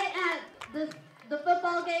tonight at the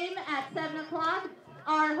football game at 7 o'clock.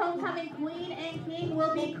 Our homecoming queen and king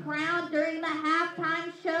will be crowned during the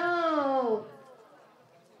halftime show.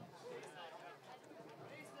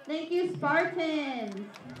 Thank you, Spartans.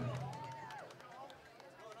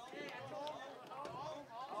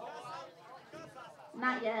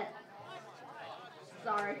 Not yet.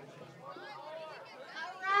 Sorry.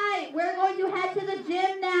 All right, we're going to head to the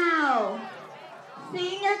gym now.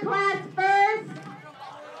 Senior class first.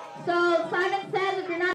 So Simon says if you're not